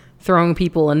fucking throwing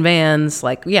people in vans.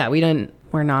 Like, yeah,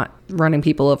 we're not running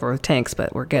people over with tanks,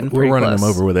 but we're getting pretty running close. them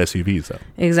over with SUVs, though.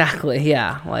 Exactly.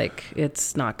 Yeah. Like,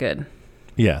 it's not good.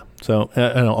 Yeah. So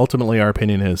ultimately, our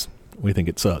opinion is we think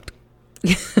it sucked.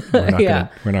 We're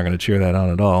not going to cheer that on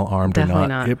at all, armed Definitely or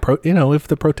not. not. If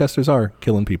the protesters are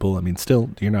killing people, still,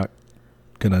 you're not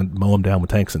going to mow them down with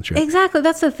tanks and shit. Exactly.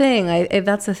 That's the thing.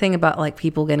 That's the thing about like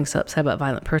people getting so upset about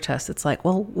violent protests. It's like,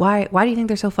 well, why do you think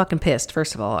they're so fucking pissed?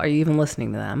 First of all, are you even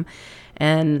listening to them?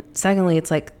 And secondly, it's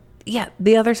like, yeah,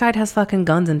 the other side has fucking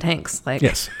guns and tanks. Like,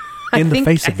 yes. In the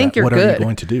face of that, what are you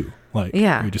going to do? Like,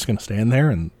 yeah. You're just going to stand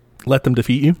there and let them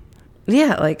defeat you?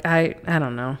 Yeah. Like, I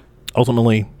don't know.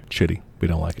 Ultimately, shitty. We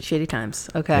don't like it. Shitty times.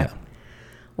 Okay. Yeah.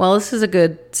 Well, this is a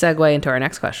good segue into our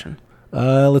next question.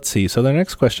 Let's see. So the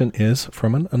next question is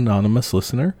from an anonymous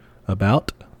listener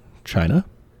about China.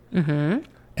 And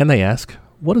they ask,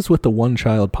 what is with the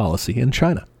one-child policy in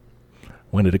China?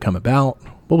 When did it come about?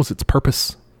 What was its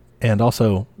purpose? And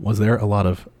also, was there a lot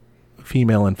of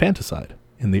female infanticide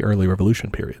in the early revolution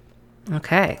period?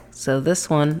 Okay. So this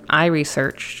one I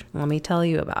researched. Let me tell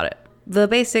you about it. The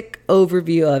basic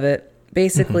overview of it,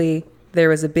 basically, there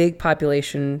was a big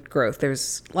population growth.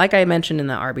 There's, like I mentioned in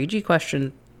the RBG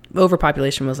question,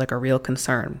 overpopulation was like a real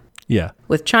concern. Yeah.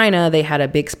 With China, they had a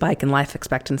big spike in life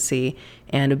expectancy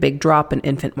and a big drop in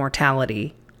infant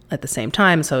mortality at the same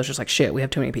time. So it's just like, shit, we have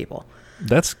too many people.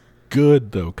 That's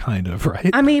good, though, kind of,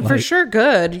 right? For sure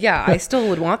good. Yeah, I still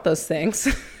would want those things.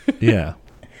 Yeah.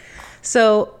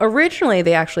 So originally,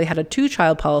 they actually had a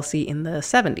two-child policy in the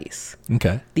 70s.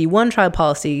 Okay. The one-child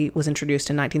policy was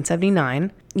introduced in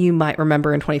 1979. You might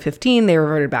remember in 2015, they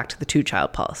reverted back to the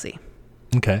two-child policy.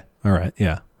 Okay. All right.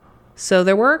 Yeah. So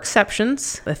there were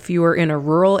exceptions. If you were in a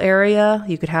rural area,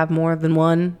 you could have more than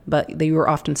one, but you were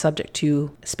often subject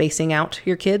to spacing out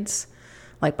your kids,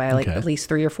 like by at least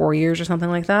 3 or 4 years or something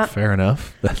like that. Fair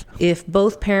enough. If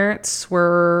both parents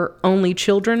were only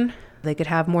children, they could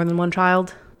have more than one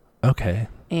child. Okay.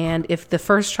 And if the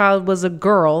first child was a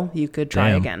girl, you could try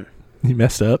again. You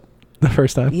messed up the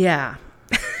first time? Yeah.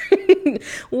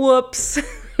 Whoops.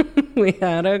 We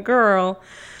had a girl.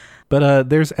 But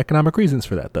there's economic reasons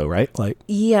for that, though, right? Like,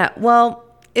 yeah. Well,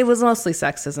 it was mostly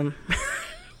sexism.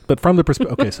 But from the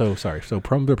perspective, So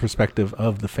from the perspective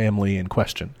of the family in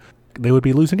question, they would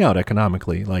be losing out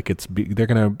economically. Like they're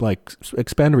going to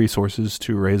expend resources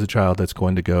to raise a child that's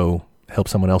going to go help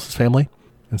someone else's family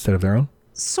instead of their own.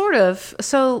 Sort of.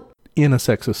 So in a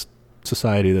sexist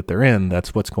society that they're in,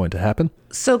 that's what's going to happen.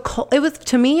 So it was,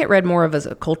 to me, it read more of as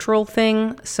a cultural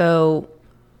thing. So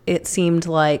it seemed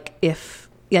like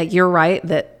yeah, you're right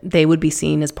that they would be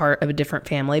seen as part of a different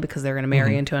family because they're going to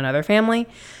marry into another family.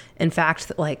 In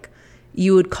fact, like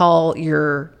you would call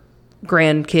your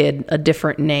grandkid a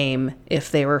different name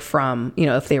if they were from,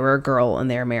 if they were a girl and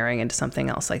they're marrying into something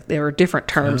else. Like there were different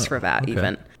terms for that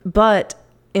even. But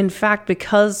in fact,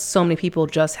 because so many people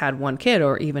just had one kid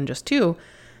or even just two,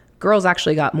 girls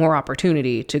actually got more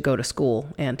opportunity to go to school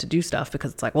and to do stuff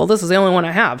because it's like, well, this is the only one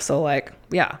I have. So like,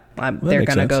 yeah, they're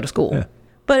going to go to school. Yeah.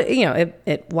 But,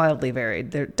 it wildly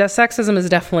varied. Sexism is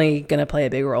definitely going to play a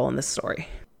big role in this story.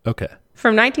 Okay.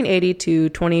 From 1980 to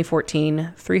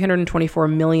 2014, 324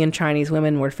 million Chinese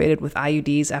women were fitted with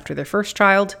IUDs after their first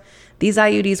child. These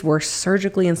IUDs were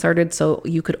surgically inserted, so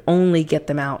you could only get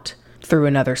them out through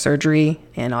another surgery,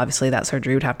 and obviously that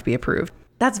surgery would have to be approved.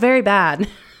 That's very bad.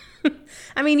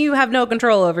 I mean, you have no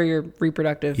control over your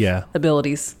reproductive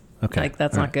abilities. Okay. Like,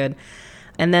 that's not good.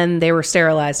 And then they were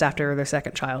sterilized after their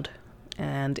second child.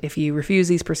 And if you refuse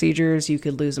these procedures, you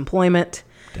could lose employment.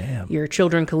 Damn. Your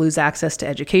children could lose access to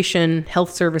education,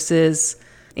 health services.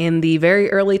 In the very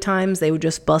early times, they would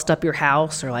just bust up your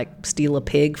house or like steal a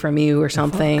pig from you or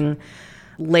something.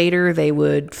 Later, they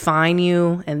would fine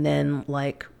you and then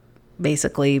like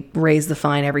basically raise the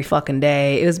fine every fucking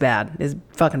day. It was bad. It was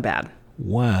fucking bad.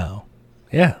 Wow.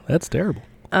 Yeah, that's terrible.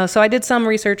 So I did some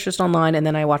research just online, and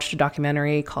then I watched a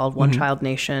documentary called One Child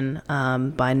Nation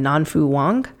by Nanfu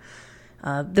Wang.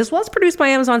 This was produced by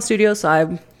Amazon Studios, so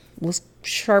I was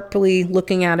sharply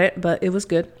looking at it, but it was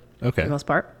good for the most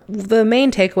part. The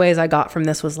main takeaways I got from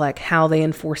this was like how they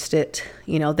enforced it.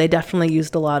 They definitely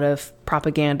used a lot of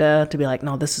propaganda to be like,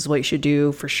 no, this is what you should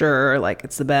do for sure. Like,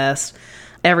 it's the best.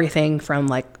 Everything from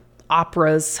like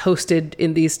operas hosted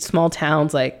in these small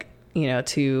towns, like,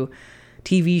 to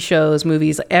TV shows,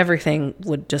 movies, everything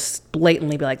would just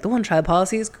blatantly be like, the one child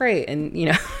policy is great. And,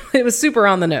 it was super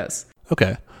on the nose.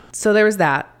 Okay. So there was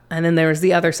that. And then there was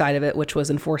the other side of it, which was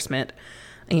enforcement.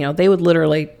 They would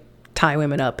literally tie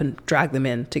women up and drag them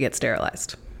in to get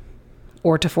sterilized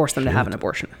or to force them to have an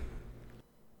abortion.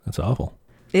 That's awful.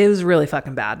 It was really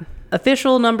fucking bad.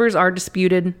 Official numbers are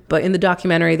disputed, but in the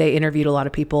documentary, they interviewed a lot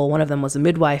of people. One of them was a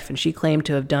midwife, and she claimed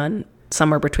to have done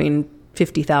somewhere between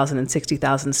 50,000 and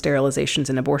 60,000 sterilizations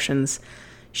and abortions.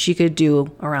 She could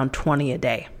do around 20 a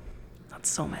day. That's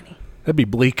so many. That'd be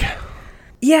bleak.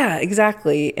 Yeah,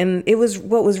 exactly. And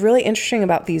what was really interesting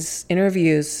about these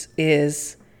interviews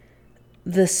is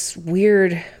this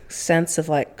weird sense of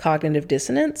like cognitive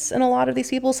dissonance in a lot of these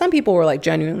people. Some people were like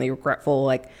genuinely regretful.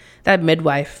 Like that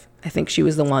midwife, I think she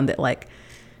was the one that like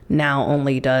now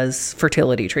only does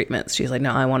fertility treatments. She's like,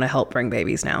 no, I want to help bring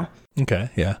babies now. Okay,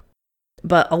 yeah.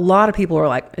 But a lot of people were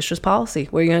like, it's just policy.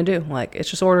 What are you going to do? Like, it's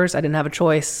just orders. I didn't have a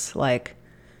choice. Like,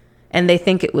 and they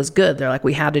think it was good. They're like,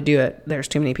 we had to do it. There's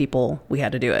too many people. We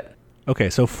had to do it. Okay,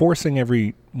 so forcing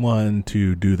everyone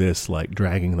to do this, like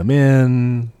dragging them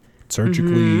in,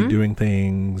 surgically doing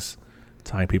things,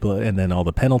 tying people, and then all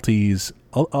the penalties,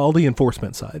 all the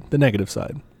enforcement side, the negative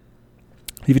side.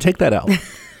 If you take that out,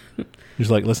 just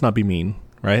like, let's not be mean,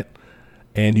 right?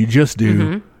 And you just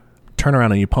do turn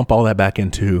around and you pump all that back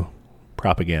into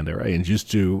propaganda, right? And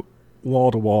just do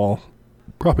wall-to-wall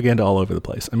propaganda all over the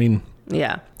place. I mean,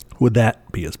 yeah. Would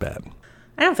that be as bad?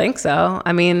 I don't think so.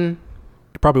 I mean,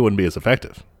 it probably wouldn't be as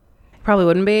effective. Probably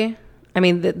wouldn't be. I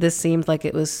mean, this seemed like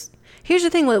it was... Here's the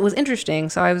thing, what was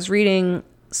interesting. So I was reading,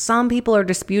 some people are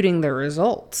disputing the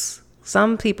results.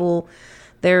 Some people,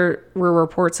 there were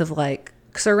reports of like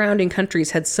surrounding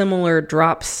countries had similar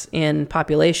drops in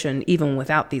population even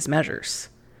without these measures.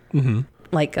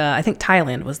 Like, I think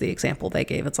Thailand was the example they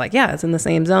gave. It's like, yeah, it's in the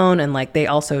same zone. And like, they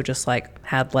also just like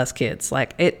had less kids.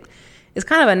 Like it's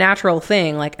kind of a natural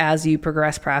thing. Like as you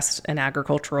progress past an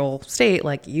agricultural state,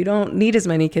 like you don't need as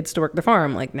many kids to work the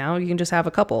farm. Like now you can just have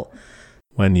a couple.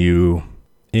 When you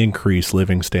increase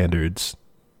living standards,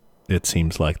 it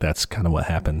seems like that's kind of what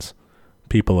happens.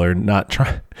 People are not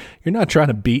trying, you're not trying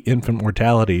to beat infant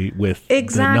mortality with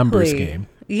the numbers game.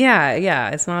 Yeah.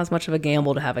 It's not as much of a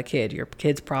gamble to have a kid. Your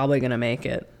kid's probably going to make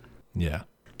it. Yeah.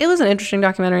 It was an interesting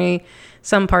documentary.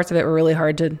 Some parts of it were really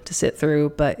hard to sit through,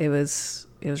 but it was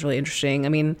really interesting. I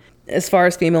mean, as far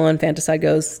as female infanticide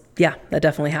goes, yeah, that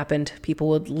definitely happened. People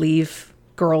would leave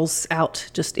girls out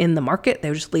just in the market. They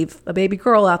would just leave a baby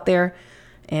girl out there,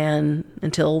 and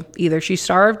until either she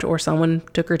starved or someone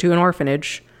took her to an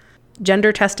orphanage.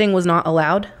 Gender testing was not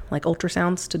allowed, like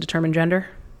ultrasounds to determine gender,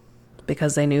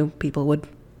 because they knew people would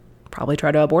probably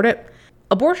try to abort it.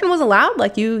 Abortion was allowed,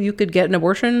 like you could get an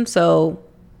abortion, so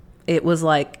it was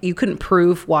like you couldn't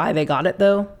prove why they got it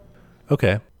though.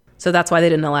 Okay. So that's why they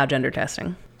didn't allow gender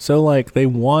testing. So like they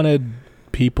wanted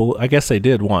people, I guess they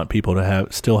did want people to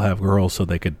still have girls so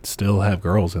they could still have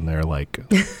girls in their like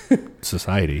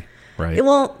society, right?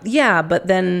 Well, yeah, but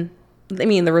then, I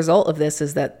mean, the result of this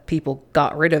is that people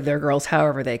got rid of their girls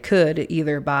however they could,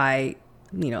 either by,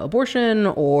 abortion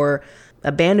or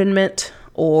abandonment,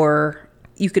 or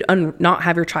you could not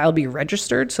have your child be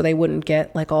registered so they wouldn't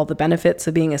get like all the benefits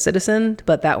of being a citizen,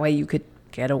 but that way you could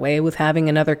get away with having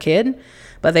another kid,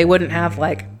 but they wouldn't have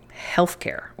like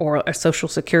healthcare or a social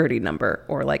security number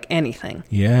or like anything.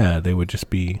 Yeah, they would just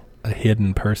be a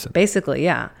hidden person. Basically,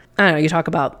 yeah. I don't know, you talk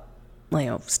about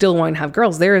still wanting to have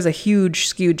girls. There is a huge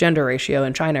skewed gender ratio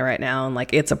in China right now, and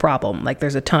like it's a problem. Like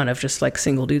there's a ton of just like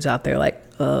single dudes out there like,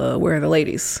 where are the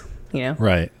ladies?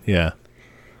 Right, yeah.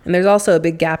 And there's also a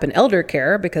big gap in elder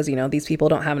care because, these people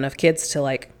don't have enough kids to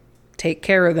like take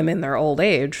care of them in their old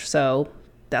age. So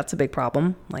that's a big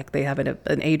problem. Like they have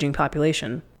an aging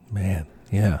population. Man,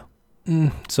 yeah.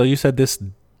 So you said this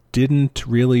didn't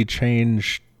really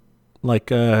change, like,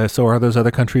 so are those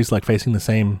other countries like facing the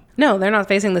same? No, they're not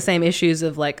facing the same issues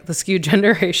of like the skewed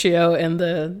gender ratio and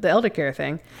the elder care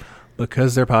thing.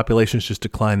 Because their populations just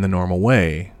decline the normal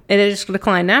way. It just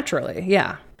declined naturally,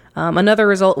 yeah. Another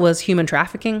result was human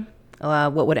trafficking.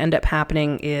 What would end up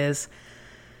happening is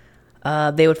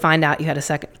they would find out you had a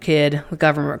second kid, the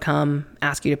government would come,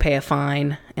 ask you to pay a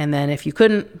fine, and then if you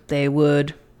couldn't, they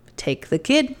would take the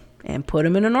kid and put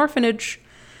him in an orphanage.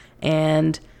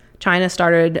 And China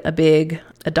started a big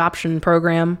adoption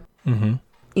program,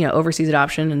 overseas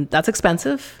adoption, and that's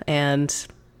expensive, and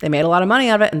they made a lot of money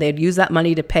out of it, and they'd use that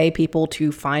money to pay people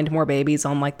to find more babies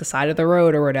on like the side of the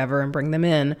road or whatever and bring them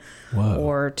in. Whoa.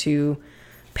 Or to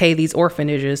pay these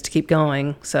orphanages to keep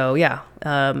going. So yeah,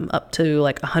 up to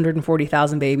like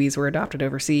 140,000 babies were adopted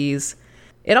overseas.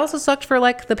 It also sucked for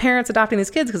like the parents adopting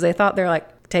these kids because they thought they're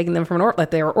like taking them from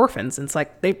like they were orphans. And it's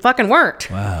like they fucking weren't.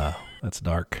 Wow, that's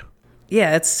dark.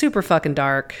 Yeah, it's super fucking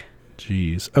dark.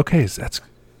 Jeez. Okay, so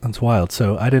that's wild.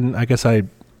 So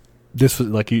this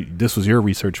was your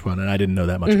research one, and I didn't know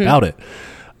that much about it.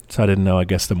 So I didn't know, I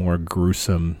guess, the more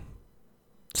gruesome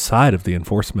side of the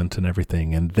enforcement and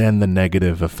everything, and then the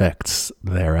negative effects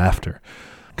thereafter.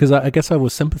 Because I guess I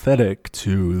was sympathetic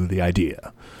to the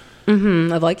idea.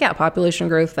 Of like, yeah, population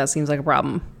growth, that seems like a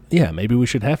problem. Yeah, maybe we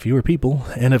should have fewer people.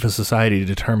 And if a society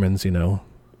determines,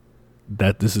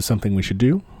 that this is something we should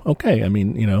do, okay, I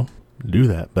mean, do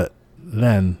that. But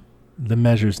then the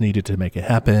measures needed to make it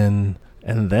happen.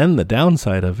 And then the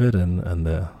downside of it and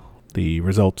the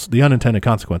results, the unintended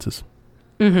consequences.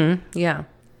 Yeah.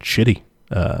 Shitty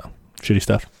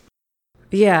stuff.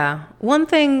 Yeah. One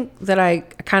thing that I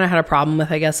kind of had a problem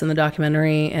with, I guess, in the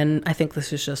documentary, and I think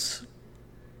this is just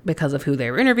because of who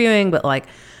they were interviewing, but like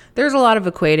there's a lot of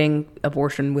equating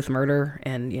abortion with murder,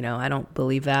 and, I don't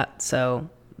believe that. So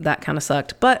that kind of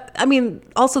sucked. But I mean,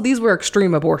 also these were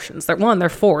extreme abortions. They're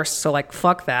forced. So like,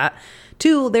 fuck that.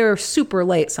 Two, they're super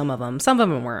late, some of them. Some of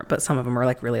them weren't, but some of them were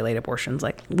like really late abortions.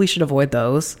 Like we should avoid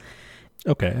those.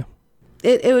 Okay.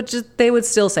 It would just, they would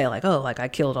still say like, oh, like I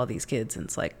killed all these kids. And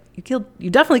it's like, you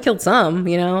definitely killed some,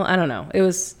 I don't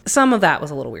know. Some of that was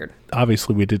a little weird.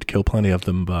 Obviously we did kill plenty of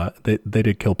them, but they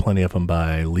did kill plenty of them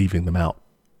by leaving them out.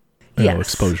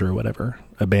 Exposure or whatever,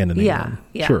 abandoning them.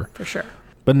 Yeah, sure. For sure.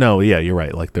 But no, yeah, you're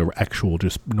right. Like the actual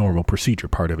just normal procedure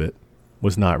part of it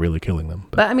was not really killing them.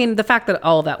 But I mean, the fact that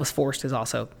all of that was forced is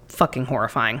also fucking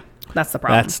horrifying. That's the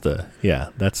problem.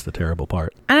 That's the terrible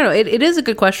part. I don't know. It is a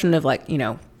good question of like,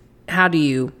 how do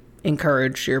you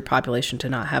encourage your population to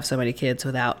not have so many kids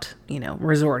without,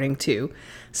 resorting to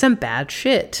some bad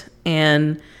shit?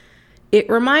 And it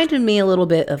reminded me a little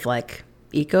bit of like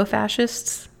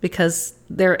eco-fascists, because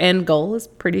their end goal is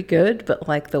pretty good, but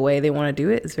like the way they want to do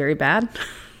it is very bad.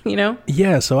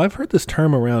 Yeah, so I've heard this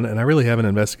term around, and I really haven't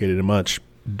investigated it much.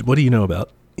 What do you know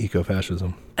about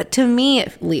ecofascism? To me,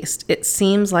 at least, it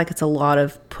seems like it's a lot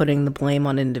of putting the blame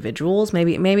on individuals.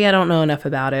 Maybe I don't know enough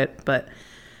about it, but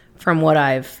from what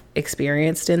I've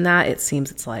experienced in that, it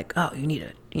seems it's like, oh, you need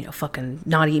to, fucking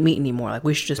not eat meat anymore. Like,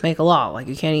 we should just make a law. Like,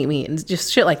 you can't eat meat. And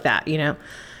just shit like that,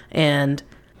 And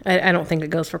I don't think it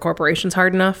goes for corporations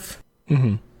hard enough.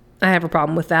 Mm-hmm. I have a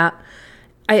problem with that.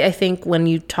 I think when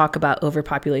you talk about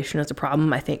overpopulation as a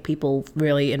problem, I think people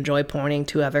really enjoy pointing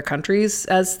to other countries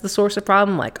as the source of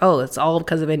problem. Like, oh, it's all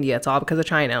because of India. It's all because of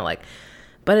China. Like,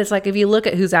 but it's like, if you look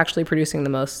at who's actually producing the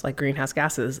most like greenhouse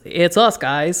gases, it's us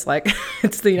guys. Like,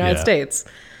 it's the United States.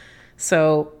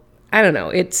 So I don't know.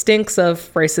 It stinks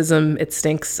of racism. It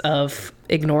stinks of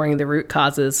ignoring the root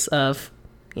causes of,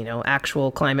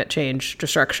 actual climate change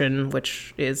destruction,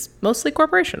 which is mostly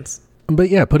corporations. But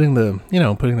yeah, putting the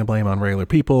blame on regular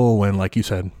people when, like you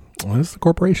said, well, it's the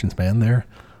corporations, man.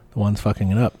 the ones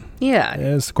fucking it up. Yeah.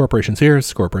 There's corporations here,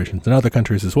 there's corporations in other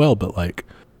countries as well, but like,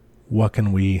 what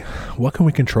can we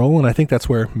control? And I think that's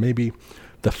where maybe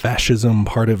the fascism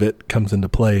part of it comes into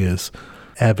play, is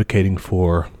advocating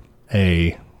for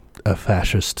a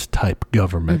fascist type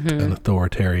government, an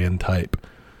authoritarian type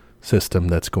system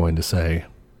that's going to say,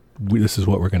 this is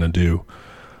what we're going to do,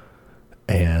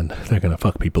 and they're going to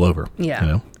fuck people over. Yeah.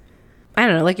 You know? I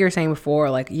don't know, like you were saying before,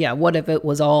 like, yeah, what if it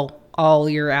was all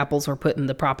your apples were put in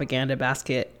the propaganda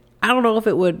basket? I don't know if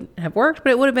it would have worked,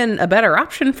 but it would have been a better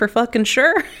option for fucking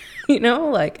sure. You know,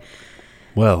 like.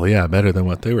 Well, yeah, better than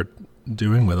what they were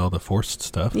doing with all the forced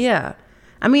stuff. Yeah.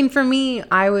 I mean, for me,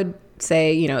 I would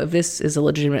say, you know, if this is a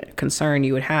legitimate concern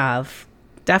you would have,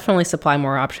 definitely supply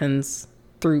more options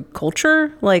through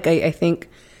culture. Like, I think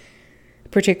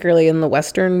particularly in the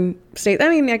Western states, I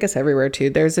mean, I guess everywhere too,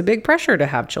 there's a big pressure to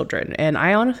have children. And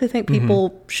I honestly think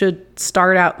people should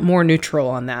start out more neutral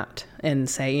on that and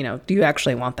say, you know, do you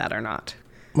actually want that or not?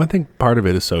 I think part of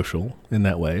it is social in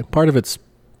that way. Part of it's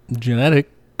genetic.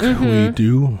 We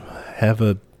do have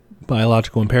a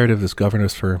biological imperative that's governed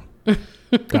us for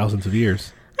thousands of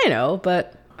years. I know,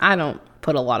 but I don't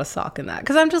put a lot of stock in that,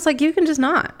 because I'm just like, you can just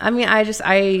not. I mean,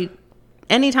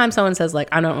 anytime someone says like,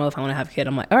 I don't know if I want to have a kid,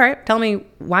 I'm like, all right, tell me,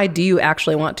 why do you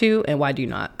actually want to and why do you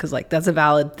not? Because like, that's a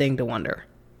valid thing to wonder.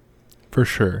 For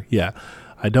sure. Yeah.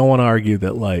 I don't want to argue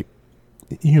that like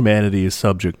humanity is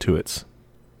subject to its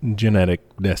genetic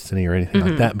destiny or anything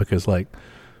like that, because like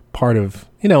part of,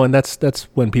 you know, and that's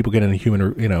when people get into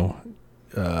human, you know,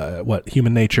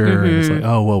 human nature, and it's like,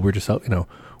 oh, well, we're just, you know,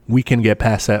 we can get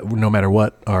past that no matter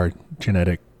what our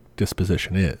genetic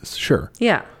disposition is. Sure.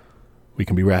 Yeah. We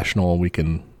can be rational. We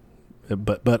can,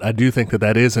 but I do think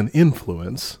that is an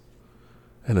influence,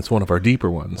 and it's one of our deeper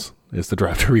ones, is the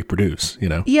drive to reproduce, you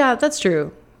know? Yeah, that's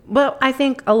true. But I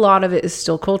think a lot of it is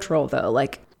still cultural though.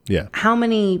 Like, yeah, how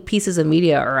many pieces of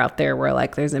media are out there where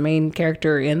like there's a main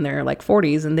character in their like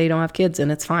 40s and they don't have kids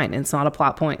and it's fine. It's not a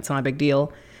plot point. It's not a big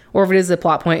deal. Or if it is a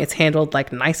plot point, it's handled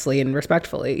like nicely and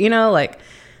respectfully, you know, like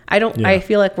I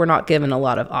feel like we're not given a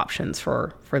lot of options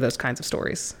for those kinds of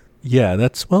stories. Yeah,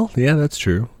 that's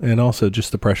true. And also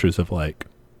just the pressures of like,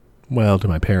 well, do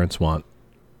my parents want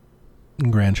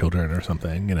grandchildren or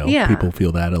something? You know, people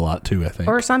feel that a lot too, I think.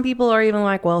 Or some people are even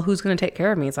like, well, who's going to take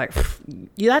care of me? It's like,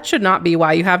 that should not be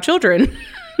why you have children.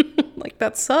 Like,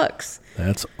 that sucks.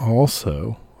 That's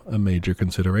also a major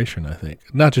consideration, I think.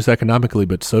 Not just economically,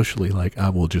 but socially, like, I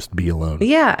will just be alone.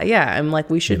 Yeah. And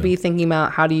like, we should be thinking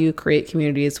about how do you create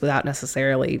communities without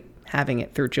necessarily having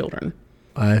it through children.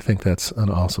 I think that's an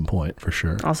awesome point, for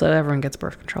sure. Also, everyone gets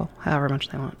birth control, however much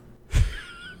they want.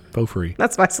 Go free.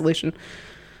 That's my solution.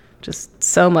 Just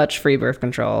so much free birth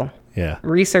control. Yeah.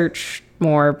 Research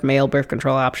more male birth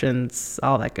control options,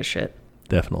 all that good shit.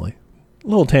 Definitely. A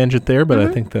little tangent there, but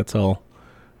I think that's all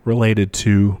related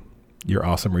to your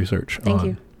awesome research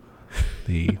on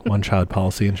the one-child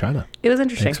policy in China. It was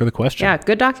interesting. Thanks for the question. Yeah,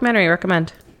 good documentary.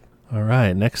 Recommend. All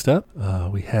right. Next up,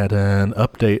 we had an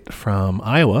update from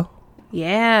Iowa.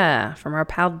 Yeah, from our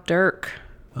pal Dirk.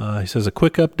 He says a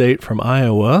quick update from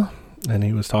Iowa, and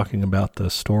he was talking about the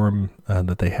storm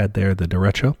that they had there, the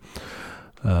derecho.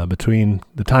 Between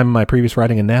the time of my previous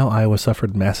writing and now, Iowa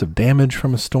suffered massive damage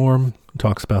from a storm. He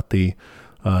talks about the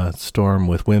storm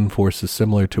with wind forces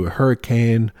similar to a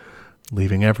hurricane,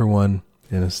 leaving everyone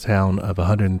in his town of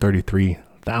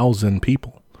 133,000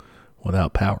 people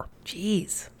without power.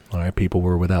 Jeez. All right, people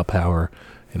were without power,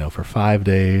 you know, for 5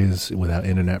 days, without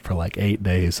internet for like 8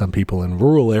 days. Some people in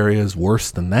rural areas,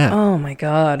 worse than that. Oh, my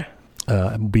God.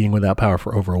 Being without power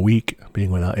for over a week,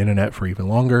 being without internet for even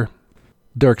longer.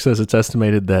 Dirk says it's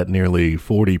estimated that nearly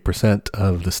 40%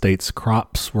 of the state's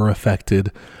crops were affected.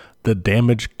 The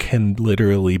damage can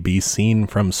literally be seen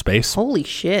from space. Holy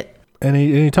shit. And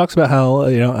he talks about how,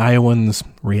 you know, Iowans'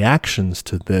 reactions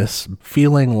to this,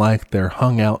 feeling like they're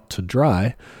hung out to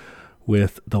dry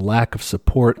with the lack of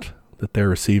support that they're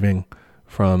receiving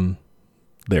from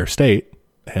their state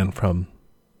and from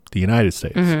the United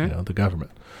States, you know, the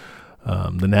government.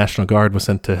 The National Guard was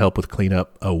sent to help with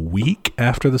cleanup a week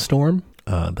after the storm.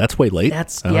 That's way late. I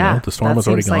don't know. The storm was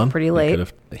already gone. Like pretty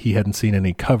late. He hadn't seen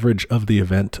any coverage of the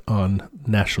event on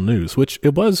national news, which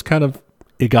it was kind of,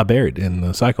 it got buried in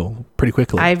the cycle pretty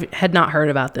quickly. I had not heard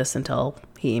about this until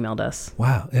he emailed us.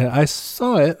 Wow. Yeah, I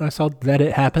saw it. I saw that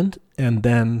it happened, and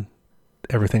then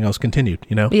everything else continued,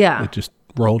 you know? Yeah. It just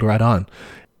rolled right on.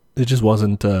 It just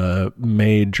wasn't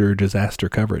major disaster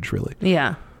coverage, really.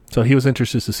 Yeah. So he was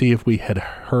interested to see if we had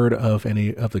heard of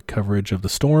any of the coverage of the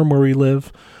storm where we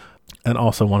live, and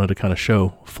also wanted to kind of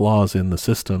show flaws in the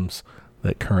systems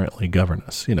that currently govern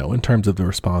us, you know, in terms of the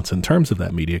response, in terms of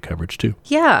that media coverage too.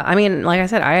 Yeah. I mean, like I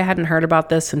said, I hadn't heard about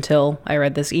this until I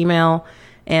read this email.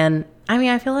 And I mean,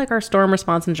 I feel like our storm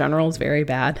response in general is very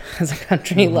bad as a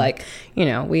country. Like, you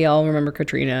know, we all remember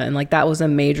Katrina, and like that was a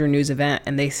major news event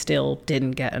and they still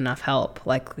didn't get enough help.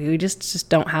 Like we just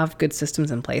don't have good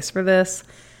systems in place for this.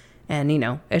 And, you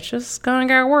know, it's just going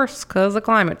to get worse because of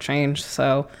climate change.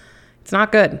 So it's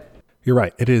not good. You're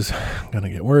right. It is going to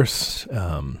get worse.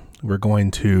 We're going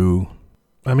to,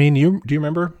 I mean, do you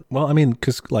remember? Well, I mean,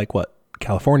 because like what?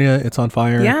 California, it's on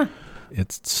fire. Yeah.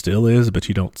 It still is, but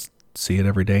you don't see it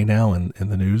every day now in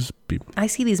the news. I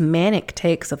see these manic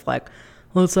takes of like,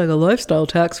 well, it's like a lifestyle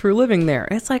tax for living there.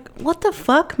 It's like, what the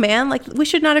fuck, man? Like, we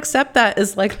should not accept that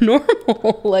as like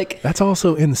normal. Like, that's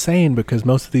also insane because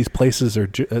most of these places are,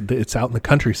 it's out in the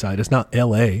countryside. It's not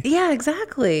LA. Yeah,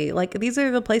 exactly. Like, these are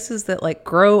the places that like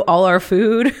grow all our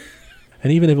food.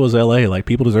 And even if it was LA, like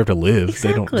people deserve to live.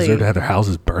 Exactly. They don't deserve to have their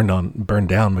houses burned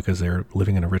down because they're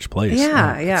living in a rich place.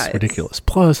 Yeah, yeah. It's ridiculous.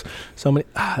 Plus, so many,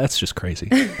 that's just crazy.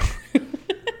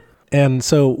 And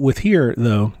so with here,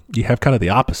 though, you have kind of the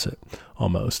opposite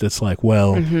almost. It's like,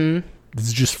 well,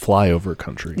 it's just flyover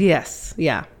country. Yes.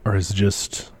 Yeah. Or it's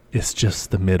just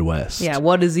the Midwest. Yeah.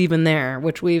 What is even there?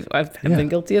 Which I've been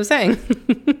guilty of saying.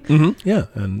 Yeah.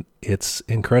 And it's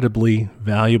incredibly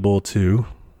valuable to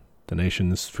the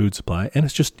nation's food supply. And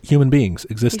it's just human beings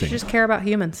existing. You should just care about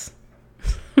humans.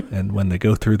 And when they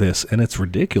go through this, and it's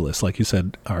ridiculous, like you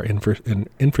said, our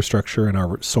infrastructure and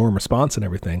our storm response and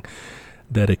everything,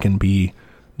 that it can be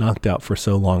knocked out for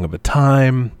so long of a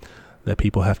time, that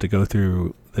people have to go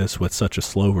through this with such a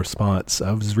slow response.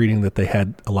 I was reading that they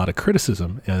had a lot of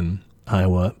criticism in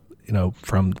Iowa, you know,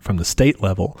 from the state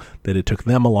level, that it took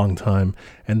them a long time.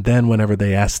 And then whenever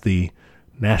they asked the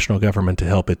national government to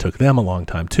help, it took them a long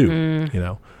time too, you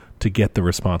know, to get the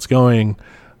response going.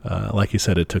 Like you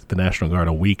said, it took the National Guard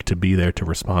a week to be there to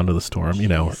respond to the storm. You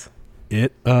know,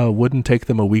 it wouldn't take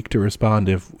them a week to respond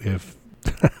if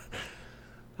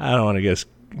I don't want to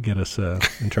get us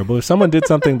in trouble. If someone did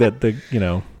something that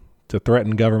to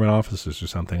threaten government officers or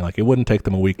something, like it wouldn't take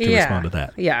them a week to respond to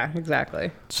that. Yeah,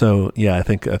 exactly. So yeah, I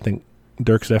think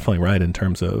Dirk's definitely right in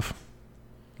terms of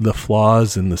the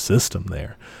flaws in the system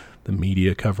there, the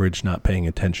media coverage, not paying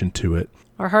attention to it.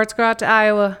 Our hearts go out to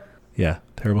Iowa. Yeah,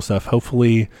 terrible stuff.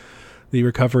 Hopefully the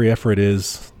recovery effort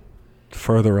is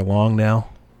further along now.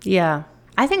 Yeah.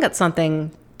 I think that's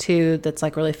something too that's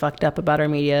like really fucked up about our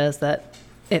media, is that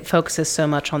it focuses so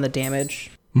much on the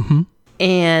damage. Mm-hmm.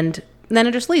 And then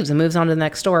it just leaves and moves on to the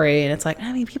next story. And it's like,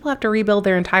 I mean, people have to rebuild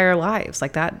their entire lives.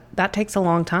 Like that takes a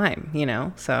long time, you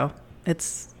know? So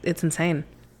it's insane.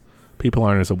 People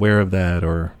aren't as aware of that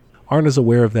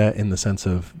in the sense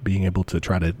of being able to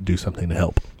try to do something to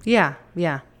help. Yeah.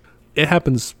 Yeah. It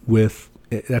happens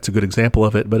that's a good example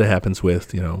of it, but it happens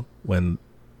with, you know,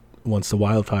 once the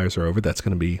wildfires are over, that's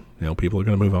going to be, you know, people are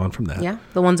going to move on from that. Yeah.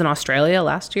 The ones in Australia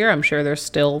last year, I'm sure there's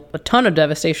still a ton of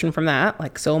devastation from that.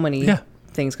 Like so many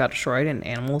things got destroyed and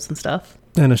animals and stuff.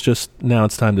 And it's just, now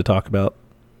it's time to talk about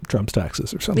Trump's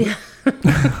taxes or something.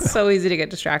 Yeah. So easy to get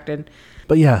distracted.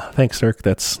 But yeah, thanks, Dirk.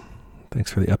 Thanks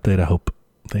for the update. I hope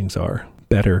things are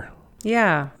better.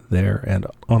 Yeah. There and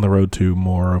on the road to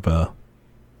more of a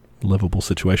livable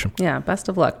situation. Yeah. Best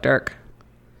of luck, Dirk.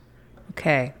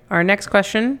 Okay, our next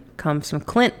question comes from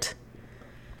Clint,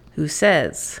 who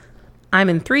says, I'm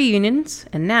in 3 unions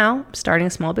and now I'm starting a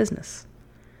small business.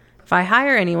 If I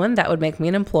hire anyone, that would make me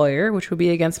an employer, which would be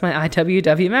against my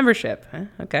IWW membership.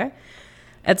 Okay.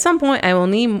 At some point, I will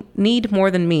need more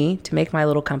than me to make my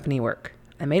little company work.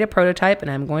 I made a prototype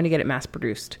and I'm going to get it mass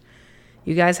produced.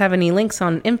 You guys have any links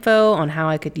on info on how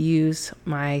I could use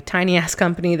my tiny ass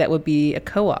company that would be a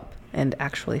co-op and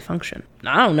actually function?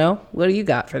 I don't know. What do you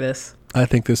got for this? I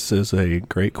think this is a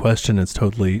great question. It's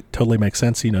totally makes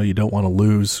sense. You know, you don't want to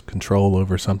lose control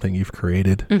over something you've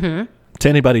created. Mm-hmm. To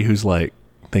anybody who's like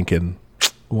thinking,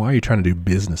 why are you trying to do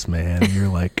business, man? You're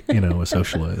like, you know, a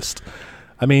socialist.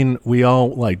 I mean, we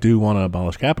all like do want to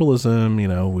abolish capitalism. You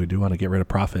know, we do want to get rid of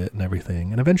profit and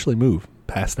everything and eventually move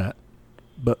past that.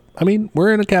 But I mean,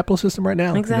 we're in a capitalist system right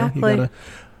now. Exactly. You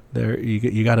know,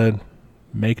 you gotta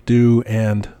make do,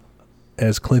 and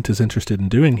as Clint is interested in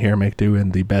doing here, make do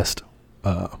in the best,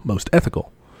 most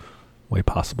ethical way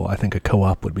possible. I think a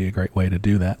co-op would be a great way to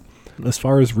do that. As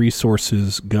far as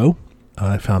resources go,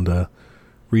 I found a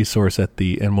resource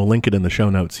and we'll link it in the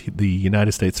show notes, the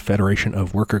United States Federation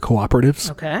of Worker Cooperatives.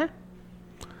 Okay.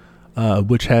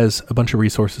 Which has a bunch of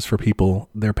resources for people.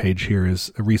 Their page here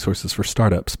is resources for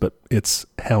startups, but it's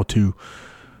how to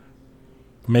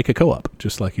make a co-op,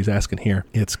 just like he's asking here.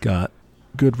 It's got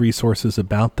good resources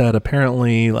about that.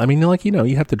 Apparently, I mean, like,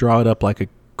 you have to draw it up like a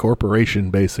corporation,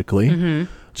 basically.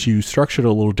 Mm-hmm. You structure it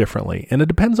a little differently, and it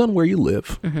depends on where you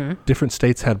live. Mm-hmm. Different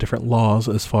states have different laws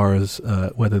as far as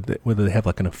whether they have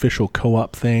like an official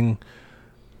co-op thing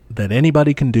that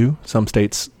anybody can do. Some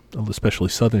states, especially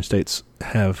southern states,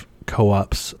 have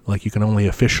co-ops. Like, you can only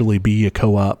officially be a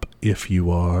co-op if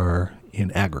you are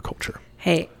in agriculture.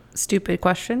 Hey, stupid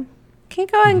question. Can you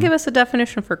go ahead and give us a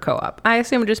definition for co-op? I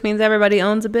assume it just means everybody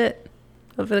owns a bit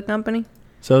of the company.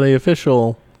 So the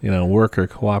official, worker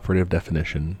cooperative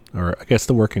definition, or I guess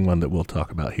the working one that we'll talk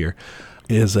about here,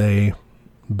 is a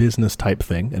business type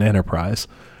thing, an enterprise,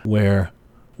 where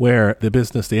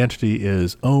the entity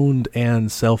is owned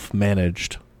and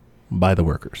self-managed by the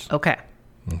workers. Okay.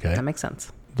 Okay. That makes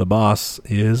sense. The boss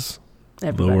is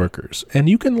Everybody. the workers. And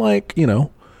you can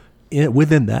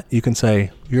within that, you can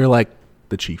say you're like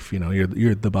the chief,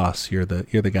 you're the boss, you're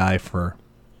the guy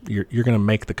you're going to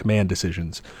make the command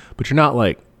decisions, but you're not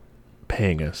like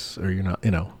paying us, or you're not,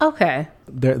 Okay.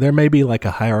 There may be like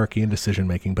a hierarchy in decision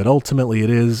making, but ultimately it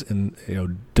is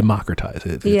democratized.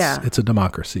 It's a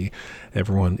democracy.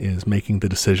 Everyone is making the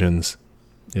decisions,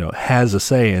 has a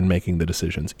say in making the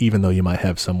decisions, even though you might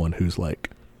have someone who's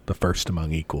like the first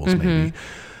among equals, Mm-hmm. maybe.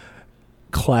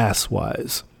 Class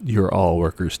wise, you're all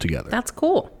workers together. That's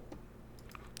cool.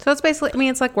 So it's basically,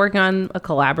 it's like working on a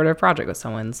collaborative project with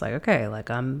someone. It's like, okay, like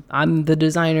I'm the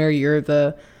designer, you're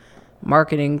the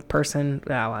marketing person.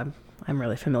 Wow, I'm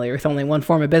really familiar with only one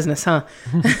form of business, huh?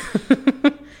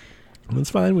 That's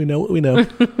fine. We know what we know.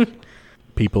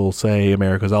 People say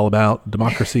America's all about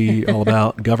democracy, all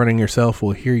about governing yourself.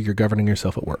 Well, here you're governing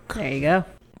yourself at work. There you go.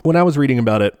 When I was reading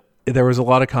about it, there was a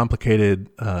lot of complicated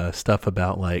stuff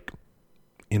about like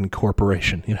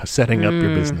incorporation, setting up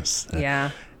your business.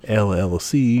 Yeah.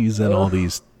 LLCs and all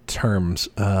these terms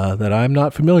that I'm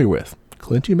not familiar with.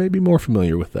 Clint, you may be more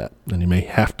familiar with that, and you may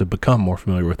have to become more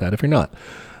familiar with that if you're not.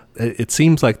 It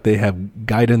seems like they have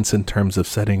guidance in terms of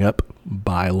setting up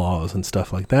bylaws and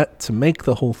stuff like that to make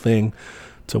the whole thing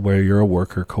to where you're a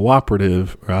worker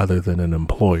cooperative rather than an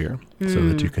employer, so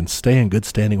that you can stay in good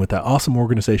standing with that awesome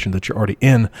organization that you're already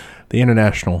in, the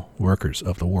International Workers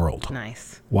of the World.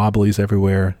 Nice. Wobblies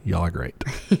everywhere. Y'all are great.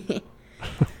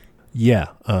 Yeah.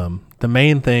 The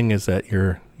main thing is that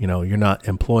you're not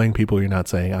employing people. You're not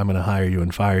saying, I'm going to hire you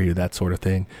and fire you, that sort of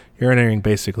thing. You're entering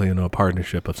basically into a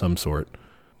partnership of some sort.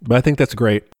 But I think that's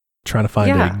great. Trying to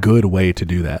find a good way to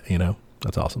do that,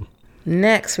 That's awesome.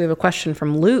 Next, we have a question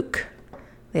from Luke.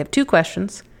 They have two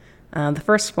questions. The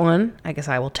first one, I guess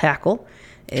I will tackle,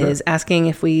 is asking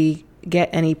if we get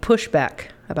any pushback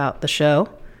about the show.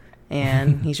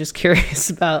 And he's just curious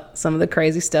about some of the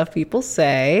crazy stuff people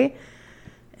say.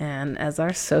 And as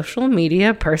our social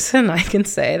media person, I can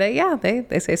say that,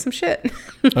 they say some shit.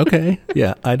 Okay.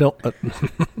 Yeah, I don't...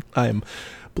 I am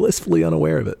blissfully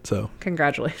unaware of it, so...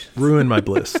 Congratulations. Ruin my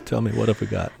bliss. Tell me, what have we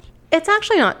got? It's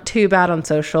actually not too bad on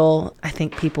social. I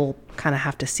think people kind of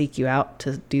have to seek you out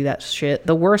to do that shit.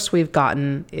 The worst we've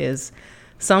gotten is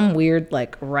some weird,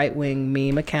 like, right-wing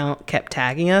meme account kept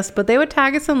tagging us, but they would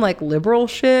tag us in, like, liberal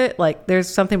shit. Like, there's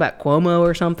something about Cuomo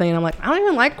or something, and I'm like, I don't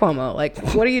even like Cuomo. Like,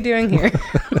 what are you doing here?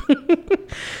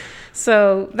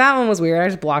 So that one was weird. I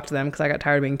just blocked them because I got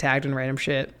tired of being tagged in random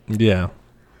shit. Yeah.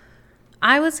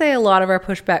 I would say a lot of our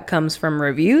pushback comes from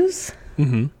reviews.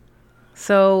 Mm-hmm.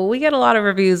 So we get a lot of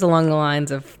reviews along the lines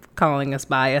of calling us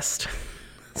biased.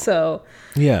 So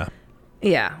yeah,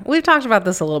 we've talked about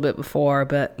this a little bit before,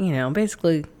 but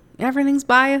basically everything's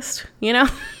biased,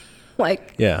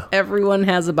 like everyone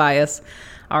has a bias.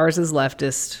 Ours is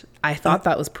leftist. I thought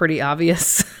that was pretty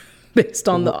obvious based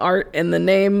on the art and the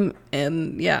name.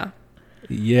 And yeah,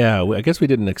 I guess we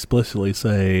didn't explicitly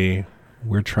say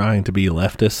we're trying to be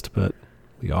leftist, but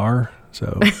we are.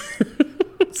 So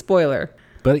spoiler.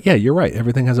 But yeah, you're right.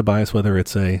 Everything has a bias, whether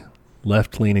it's a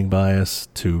left-leaning bias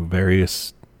to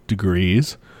various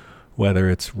degrees, whether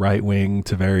it's right-wing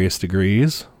to various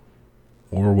degrees,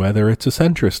 or whether it's a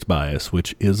centrist bias,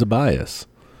 which is a bias.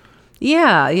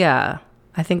 Yeah.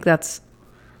 I think that's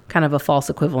kind of a false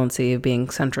equivalency of being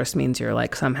centrist means you're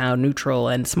like somehow neutral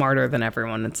and smarter than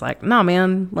everyone. It's like, no,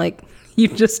 man, like you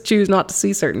just choose not to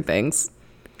see certain things.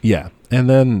 Yeah. And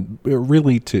then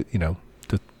really to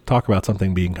talk about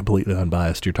something being completely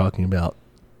unbiased, you're talking about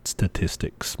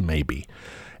statistics, maybe,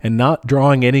 and not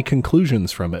drawing any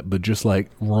conclusions from it, but just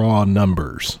like raw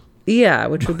numbers. Yeah,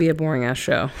 which would be a boring ass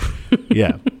show.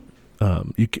 Yeah.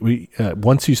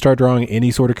 Once you start drawing any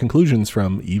sort of conclusions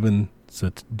from even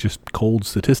just cold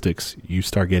statistics, you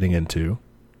start getting into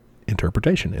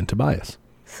interpretation, into bias.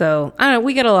 So I don't know,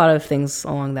 we get a lot of things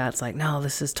along that. It's like, no,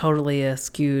 this is totally a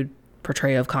skewed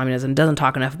portrayal of communism, doesn't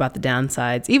talk enough about the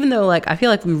downsides, even though like I feel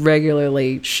like we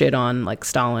regularly shit on like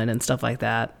Stalin and stuff like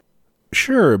that.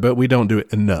 Sure, but we don't do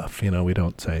it enough. We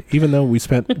don't say, even though we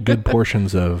spent good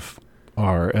portions of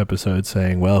our episode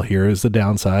saying, well, here is the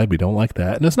downside, we don't like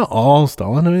that. And it's not all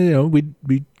Stalin. I mean,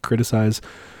 we criticize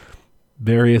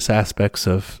various aspects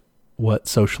of what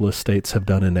socialist states have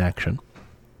done in action.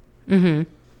 Mm-hmm.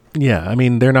 Yeah, I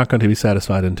mean, they're not going to be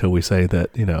satisfied until we say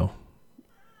that,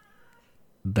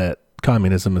 that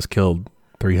communism has killed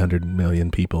 300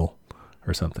 million people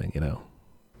or something,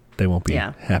 They won't be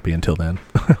happy until then.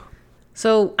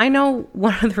 So I know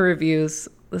one of the reviews,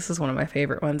 this is one of my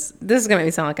favorite ones. This is going to make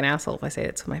me sound like an asshole if I say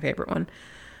it's my favorite one.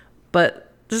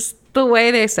 But just the way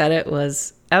they said it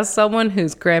was, as someone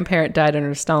whose grandparent died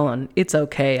under Stalin, it's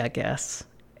okay, I guess.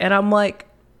 And I'm like,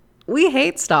 we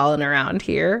hate Stalin around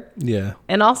here. Yeah.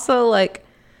 And also, like,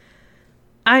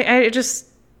 I just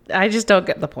don't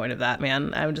get the point of that,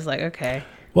 man. I'm just like, okay.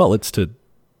 Well, it's to,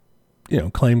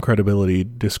 claim credibility,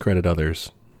 discredit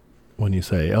others when you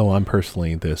say, oh, I'm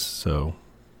personally this, so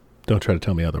don't try to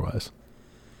tell me otherwise.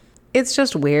 It's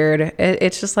just weird.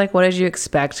 It's just like, what did you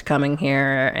expect coming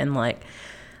here? And like,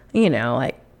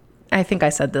 like, I think I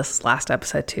said this last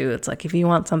episode too. It's like, if you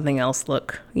want something else,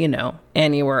 look,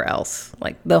 anywhere else.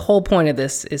 Like, the whole point of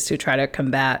this is to try to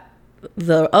combat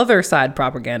the other side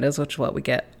propagandas, which is what we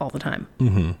get all the time.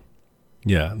 Mm-hmm.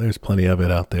 Yeah, there's plenty of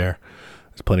it out there.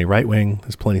 There's plenty right wing.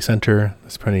 There's plenty center.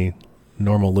 There's plenty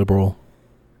normal liberal.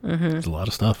 Mm-hmm. There's a lot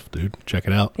of stuff, dude. Check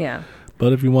it out. Yeah.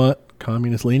 But if you want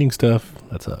communist leaning stuff,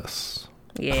 that's us.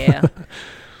 Yeah.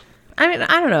 I mean,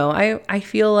 I don't know. I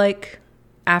feel like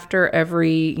after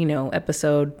every,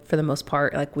 episode, for the most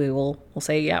part, like we'll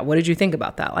say, yeah, what did you think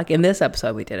about that? Like in this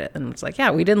episode, we did it. And it's like,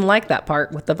 yeah, we didn't like that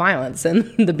part with the violence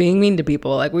and the being mean to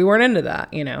people. Like, we weren't into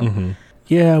that, Mm-hmm.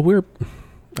 Yeah,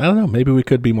 I don't know. Maybe we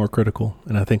could be more critical.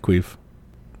 And I think we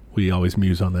always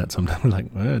muse on that sometimes.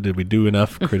 Like, did we do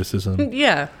enough criticism?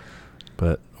 Yeah.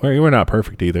 But we're not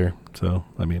perfect either. So,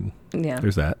 I mean,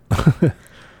 there's that.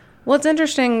 Well, it's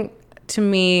interesting to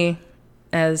me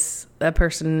as a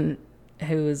person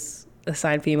who is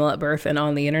assigned female at birth and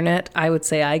on the internet. I would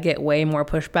say I get way more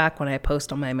pushback when I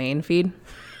post on my main feed.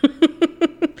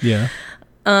 Yeah.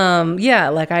 Yeah.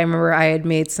 Like, I remember I had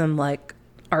made some like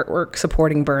artwork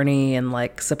supporting Bernie and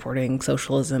like supporting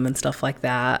socialism and stuff like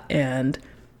that. And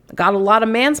got a lot of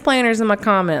mansplainers in my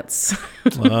comments.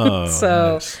 Oh,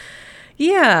 so nice.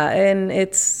 Yeah. And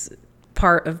it's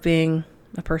part of being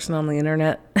a person on the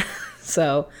internet.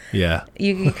 So yeah,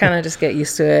 you kind of just get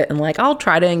used to it. And like, I'll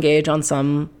try to engage on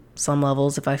some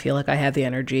levels if I feel like I have the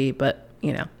energy, but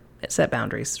set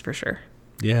boundaries for sure.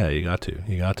 Yeah, you got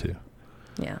to.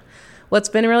 Yeah. What's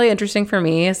been really interesting for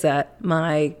me is that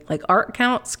my like art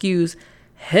count skews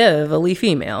heavily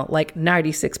female, like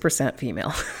 96%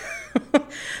 female,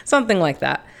 something like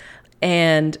that.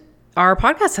 And our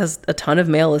podcast has a ton of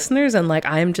male listeners, and like,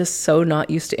 I'm just so not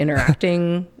used to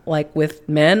interacting like with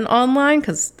men online,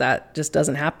 because that just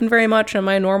doesn't happen very much in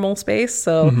my normal space.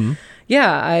 So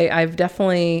yeah, I've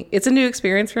definitely, it's a new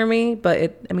experience for me,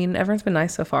 but everyone's been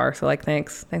nice so far. So like,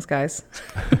 thanks guys.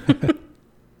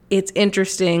 It's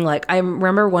interesting. Like, I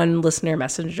remember one listener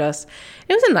messaged us.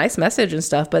 It was a nice message and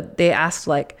stuff, but they asked,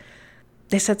 like,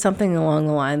 they said something along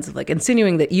the lines of like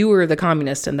insinuating that you were the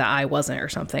communist and that I wasn't or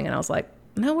something. And I was like,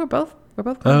 no, we're both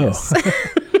communists.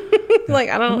 Oh. Like,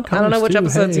 I don't know which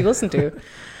episodes you listen to.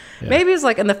 Yeah. Maybe it's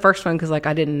like in the first one, because like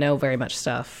I didn't know very much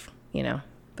stuff,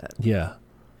 But yeah,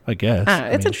 I guess. I don't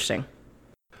know, it's interesting.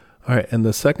 All right, and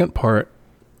the second part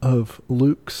of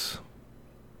Luke's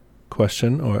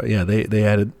question, they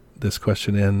added this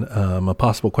question in. A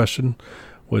possible question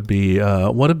would be,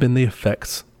 what have been the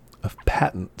effects of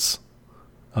patents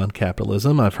on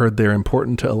capitalism? I've heard they're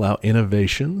important to allow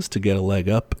innovations to get a leg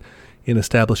up in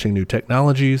establishing new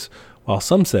technologies, while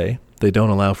some say they don't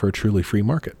allow for a truly free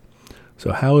market.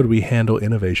 So how would we handle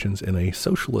innovations in a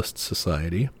socialist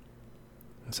society?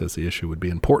 It says the issue would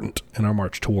be important in our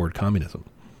march toward communism.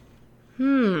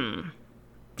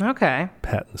 Okay.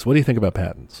 Patents. What do you think about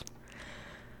patents?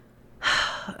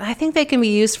 I think they can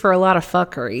be used for a lot of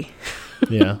fuckery.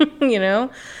 Yeah.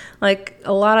 Like,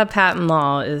 a lot of patent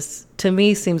law to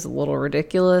me, seems a little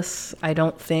ridiculous. I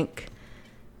don't think,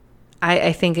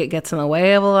 I think it gets in the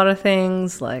way of a lot of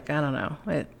things. Like, I don't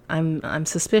know. I'm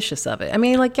suspicious of it. I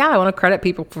mean, like, yeah, I want to credit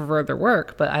people for their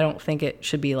work, but I don't think it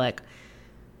should be like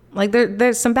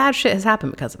there's some bad shit has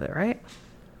happened because of it, right?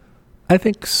 I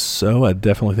think so. I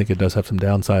definitely think it does have some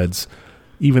downsides,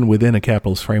 even within a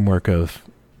capitalist framework of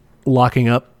locking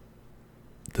up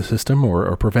the system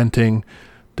or preventing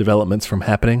developments from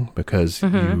happening because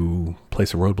you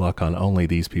place a roadblock on only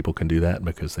these people can do that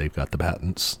because they've got the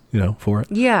patents, for it.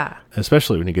 Yeah.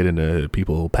 Especially when you get into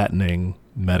people patenting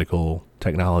medical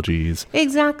technologies.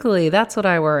 Exactly. That's what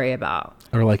I worry about.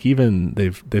 Or like even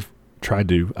they've tried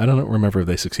to, I don't remember if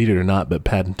they succeeded or not, but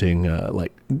patenting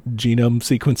like genome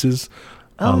sequences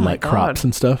on like crops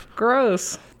and stuff.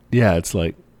 Gross. Yeah, it's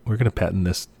like, we're going to patent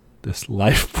this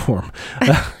life form.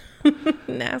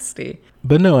 Nasty.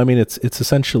 But no, I mean, it's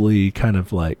essentially kind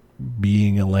of like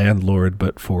being a landlord,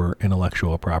 but for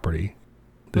intellectual property.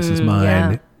 This is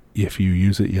mine. Yeah. If you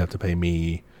use it, you have to pay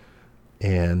me.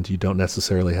 And you don't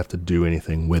necessarily have to do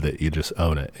anything with it. You just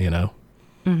own it,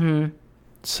 Mm-hmm.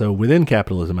 So within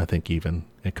capitalism, I think even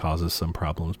it causes some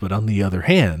problems. But on the other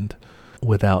hand,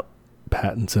 without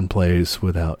patents in place,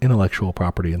 without intellectual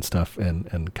property and stuff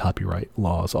and copyright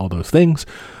laws, all those things,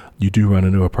 you do run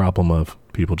into a problem of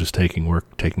people just taking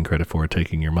work, taking credit for it,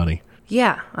 taking your money.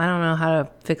 Yeah, I don't know how to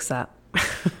fix that.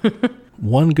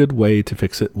 One good way to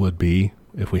fix it would be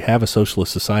if we have a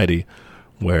socialist society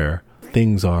where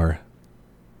things are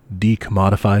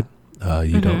decommodified.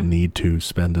 You don't need to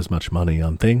spend as much money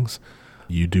on things.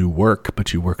 You do work,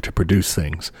 but you work to produce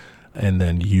things. And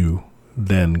then you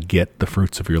then get the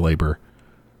fruits of your labor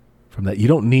from that. You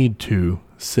don't need to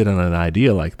sit on an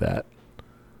idea like that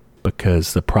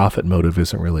because the profit motive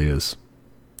isn't really it's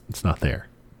not there.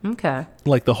 Okay.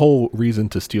 Like the whole reason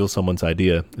to steal someone's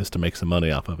idea is to make some money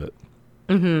off of it.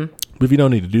 Mm-hmm. But if you don't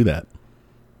need to do that,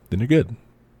 then you're good.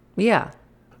 Yeah.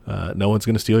 No one's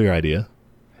going to steal your idea.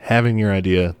 Having your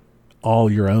idea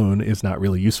all your own is not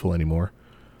really useful anymore.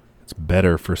 It's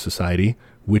better for society,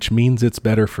 which means it's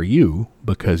better for you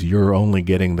because you're only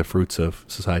getting the fruits of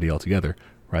society altogether,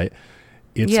 right?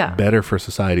 It's better for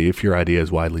society if your idea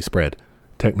is widely spread.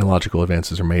 Technological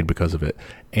advances are made because of it.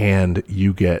 And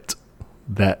you get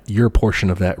that your portion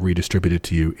of that redistributed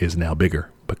to you is now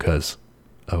bigger because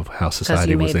of how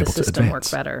society was able to advance. Because you made the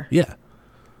system work better. Yeah.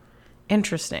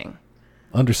 Interesting.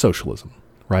 Under socialism,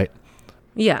 right?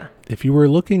 Yeah. If you were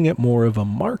looking at more of a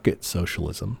market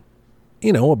socialism,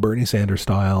 a Bernie Sanders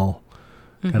style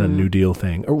kind of New Deal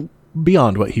thing, or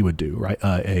beyond what he would do, right?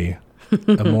 A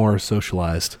more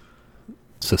socialized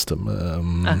system.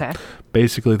 Okay.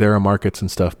 Basically, there are markets and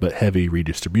stuff, but heavy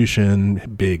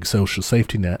redistribution, big social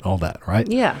safety net, all that, right?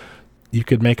 Yeah. You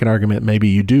could make an argument maybe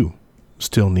you do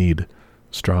still need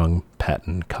strong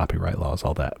patent, copyright laws,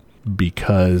 all that,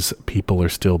 because people are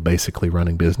still basically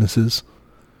running businesses.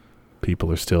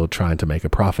 People are still trying to make a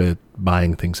profit,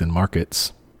 buying things in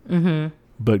markets. Mm-hmm.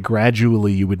 But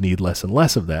gradually you would need less and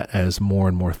less of that as more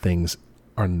and more things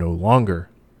are no longer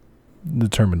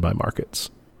determined by markets.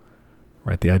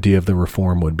 Right? The idea of the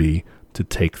reform would be to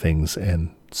take things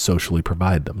and socially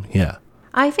provide them. Yeah.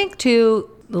 I think, too,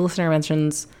 the listener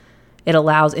mentions it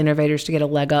allows innovators to get a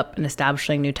leg up in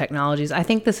establishing new technologies. I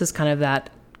think this is kind of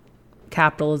that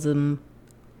capitalism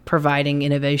providing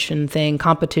innovation thing.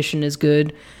 Competition is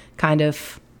good kind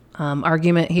of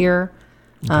argument here.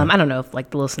 Okay. I don't know if like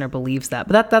the listener believes that,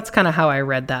 but that's kind of how I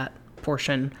read that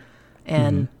portion.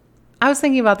 And I was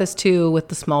thinking about this too with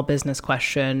the small business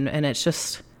question. And it's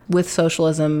just with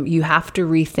socialism, you have to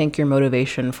rethink your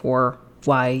motivation for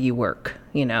why you work.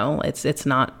 It's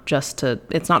not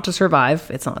to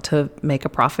survive. It's not to make a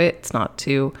profit. It's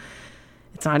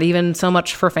not even so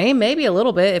much for fame, maybe a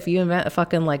little bit. If you invent a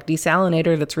fucking like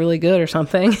desalinator that's really good or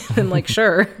something, then like,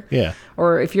 sure. Yeah.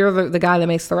 Or if you're the guy that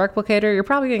makes the replicator, you're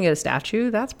probably going to get a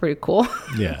statue. That's pretty cool.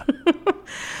 Yeah.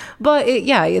 But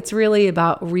it's really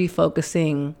about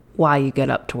refocusing why you get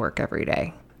up to work every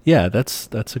day. Yeah, that's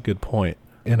a good point.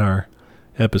 In our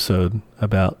episode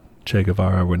about Che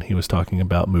Guevara, when he was talking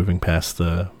about moving past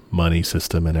the money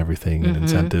system and everything and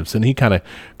incentives, and he kind of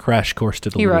crash coursed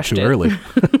it a little too early.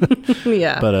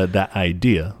 Yeah. But that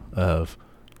idea of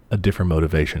a different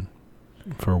motivation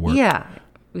for work. Yeah.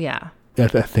 I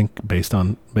think based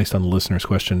on the listener's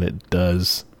question, it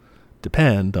does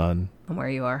depend on where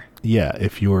you are. Yeah,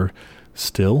 if you're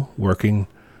still working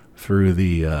through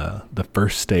the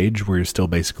first stage where you're still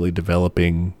basically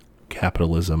developing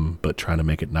capitalism but trying to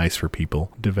make it nice for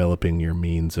people, developing your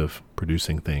means of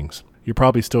producing things, you're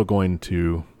probably still going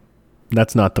to,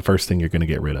 that's not the first thing you're going to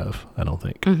get rid of, I don't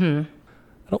think. I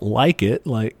don't like it.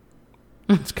 Like,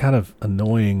 it's kind of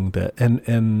annoying that,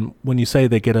 and when you say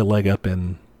they get a leg up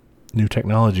in new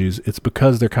technologies, it's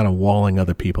because they're kind of walling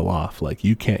other people off. Like,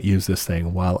 you can't use this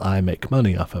thing while I make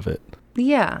money off of it.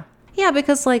 Yeah. Yeah,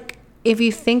 because like, if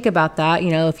you think about that,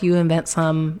 if you invent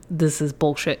this is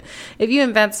bullshit. If you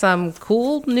invent some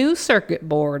cool new circuit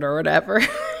board or whatever,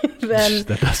 then...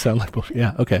 That does sound like bullshit.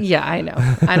 Yeah, okay. Yeah, I know.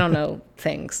 I don't know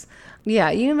things.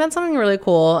 Yeah, you invent something really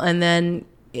cool, and then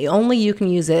only you can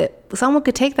use it. Someone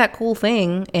could take that cool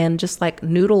thing and just like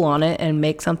noodle on it and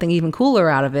make something even cooler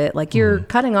out of it. Like you're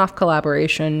cutting off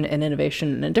collaboration and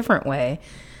innovation in a different way.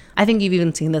 I think you've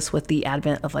even seen this with the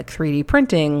advent of like 3D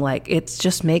printing. Like it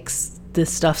just makes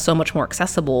this stuff so much more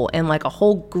accessible, and like a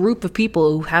whole group of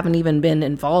people who haven't even been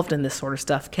involved in this sort of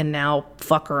stuff can now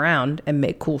fuck around and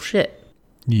make cool shit.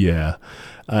 Yeah.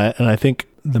 And I think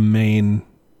the main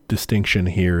distinction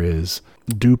here is,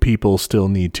 do people still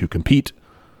need to compete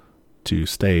to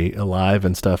stay alive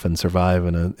and stuff and survive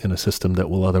in a system that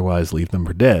will otherwise leave them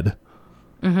for dead?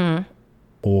 Mm-hmm.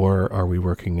 Or are we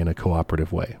working in a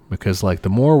cooperative way? Because like the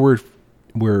more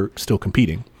we're still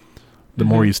competing, the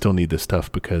more you still need this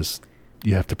stuff, because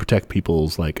you have to protect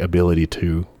people's like ability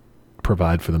to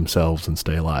provide for themselves and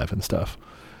stay alive and stuff.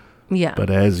 Yeah. But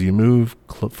as you move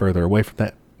further away from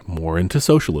that, more into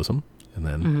socialism, and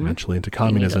then eventually into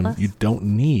communism, you don't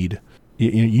need,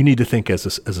 you need to think as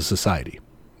a society,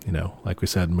 you know, like we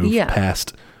said, move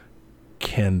past,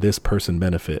 can this person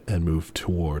benefit, and move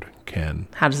toward,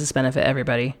 how does this benefit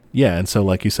everybody? Yeah. And so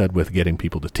like you said, with getting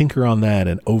people to tinker on that,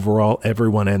 and overall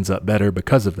everyone ends up better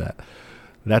because of that.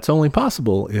 That's only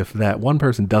possible if that one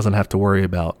person doesn't have to worry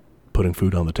about putting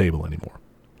food on the table anymore.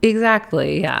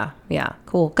 Exactly. Yeah. Yeah.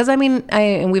 Cool. Because I mean,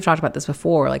 and we've talked about this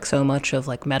before, like so much of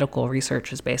like medical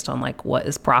research is based on like what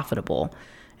is profitable.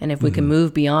 And if we can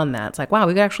move beyond that, it's like, wow,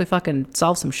 we could actually fucking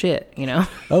solve some shit, you know?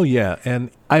 Oh, yeah.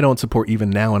 And I don't support, even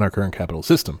now in our current capital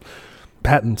system,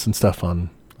 patents and stuff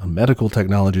on medical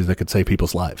technologies that could save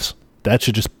people's lives. That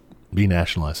should just be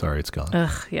nationalized. Sorry, it's gone.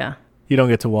 Ugh, yeah. You don't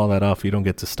get to wall that off. You don't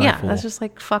get to stifle. Yeah, that's just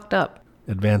like fucked up.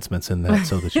 Advancements in that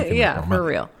so that you can make more money. For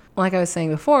real. Like I was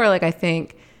saying before, like I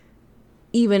think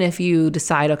even if you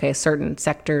decide, okay, certain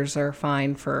sectors are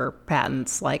fine for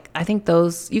patents, like I think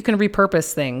those, you can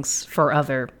repurpose things for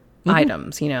other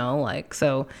items, you know, like,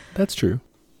 so. That's true.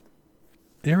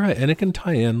 You're right. And it can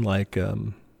tie in like,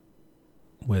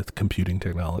 with computing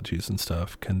technologies and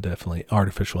stuff, can definitely,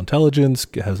 artificial intelligence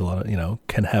has a lot of, you know,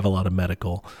 can have a lot of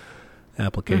medical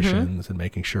applications and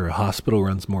making sure a hospital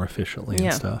runs more efficiently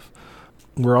and stuff.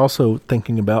 We're also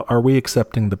thinking about, are we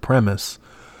accepting the premise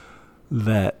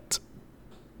that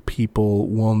people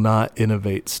will not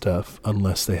innovate stuff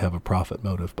unless they have a profit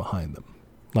motive behind them?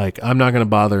 Like, I'm not going to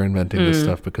bother inventing this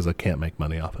stuff because I can't make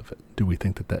money off of it. Do we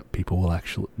think that people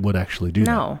would actually do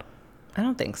that? No, I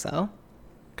don't think so.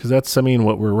 Because that's, I mean,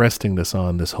 what we're resting this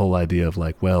on, this whole idea of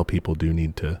like, well, people do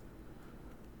need to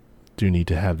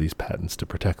have these patents to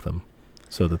protect them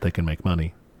so that they can make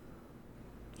money.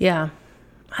 Yeah.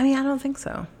 I mean, I don't think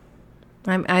so.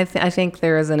 I think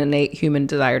there is an innate human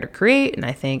desire to create, and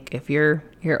I think if you're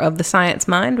of the science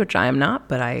mind, which I am not,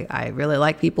 but I really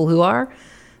like people who are,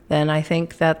 then I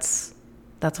think that's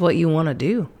what you want to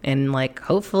do. And like,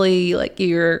 hopefully, like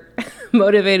you're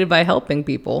motivated by helping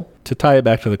people. To tie it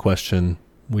back to the question,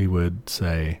 we would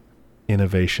say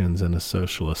innovations in a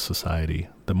socialist society,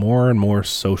 the more and more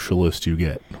socialist you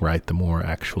get, right? The more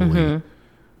actually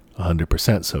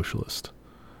 100% socialist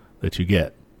that you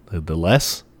get, the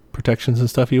less protections and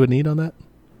stuff you would need on that?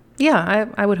 Yeah,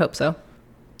 I would hope so.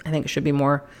 I think it should be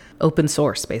more open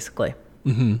source, basically.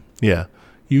 Yeah.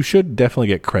 You should definitely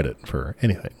get credit for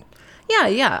anything.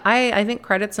 Yeah. I think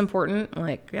credit's important.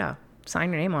 Like, yeah,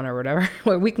 sign your name on it or whatever.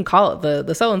 Or we can call it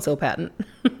the so-and-so patent,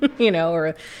 you know,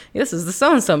 or this is the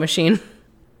so-and-so machine.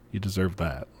 You deserve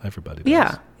that. Everybody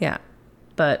does. Yeah.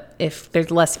 But if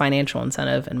there's less financial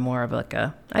incentive and more of like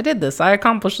I did this, I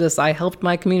accomplished this, I helped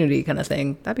my community kind of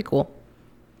thing, that'd be cool.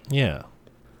 Yeah.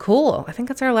 Cool. I think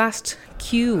that's our last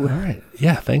cue. All right.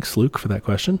 Yeah. Thanks, Luke, for that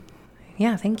question.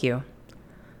 Yeah. Thank you.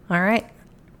 All right.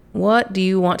 What do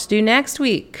you want to do next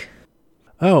week?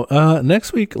 Oh,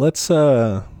 next week, let's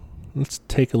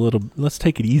take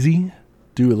it easy.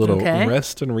 Do a little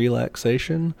rest and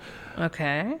relaxation.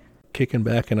 Okay. Kicking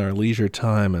back in our leisure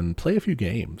time and play a few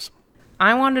games.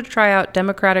 I wanted to try out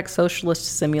Democratic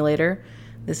Socialist Simulator.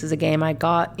 This is a game I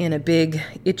got in a big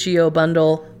itch.io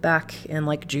bundle back in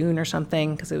like June or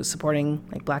something because it was supporting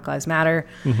like Black Lives Matter.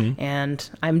 And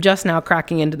I'm just now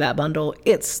cracking into that bundle.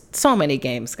 It's so many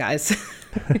games, guys.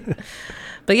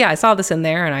 But yeah, I saw this in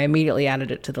there and I immediately added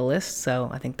it to the list. So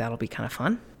I think that'll be kind of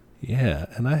fun. Yeah.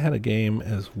 And I had a game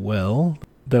as well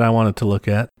that I wanted to look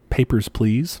at. Papers,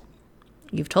 Please.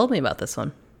 You've told me about this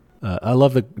one. I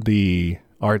love the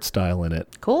art style in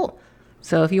it. Cool.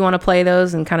 So if you want to play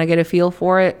those and kind of get a feel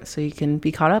for it so you can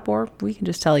be caught up, or we can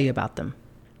just tell you about them.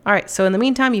 All right. So in the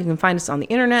meantime, you can find us on the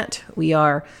internet. We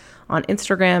are on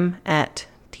Instagram at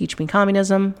Teach Me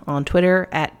Communism, on Twitter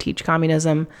at Teach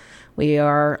Communism. We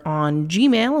are on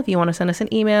Gmail if you want to send us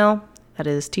an email. That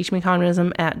is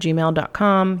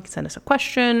teachmecommunism@gmail.com. You can send us a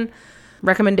question.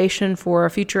 recommendation for a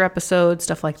future episode,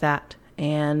 stuff like that.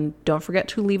 And don't forget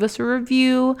to leave us a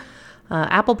review.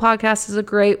 Apple Podcasts is a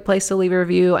great place to leave a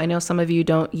review. I know some of you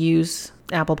don't use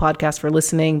Apple Podcasts for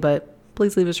listening, but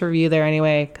please leave us a review there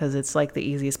anyway, because it's like the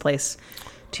easiest place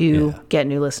to get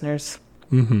new listeners.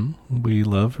 Mm-hmm. We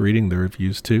love reading the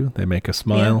reviews too. They make us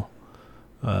smile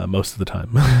most of the time.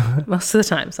 Most of the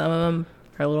time. Some of them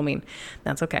are a little mean.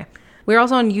 That's okay. We're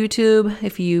also on YouTube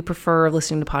if you prefer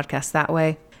listening to podcasts that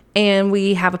way. And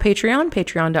we have a Patreon,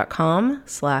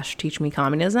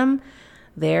 patreon.com/teachmecommunism.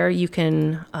 There you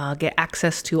can get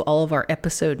access to all of our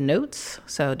episode notes.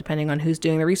 So depending on who's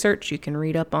doing the research, you can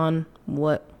read up on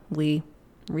what we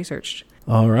researched.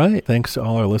 All right. Thanks to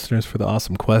all our listeners for the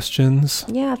awesome questions.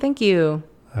 Yeah, thank you.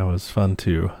 That was fun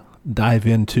to dive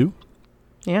into.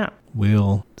 Yeah.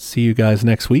 We'll see you guys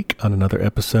next week on another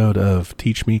episode of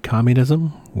Teach Me Communism,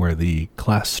 where the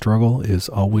class struggle is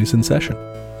always in session.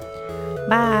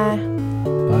 Bye.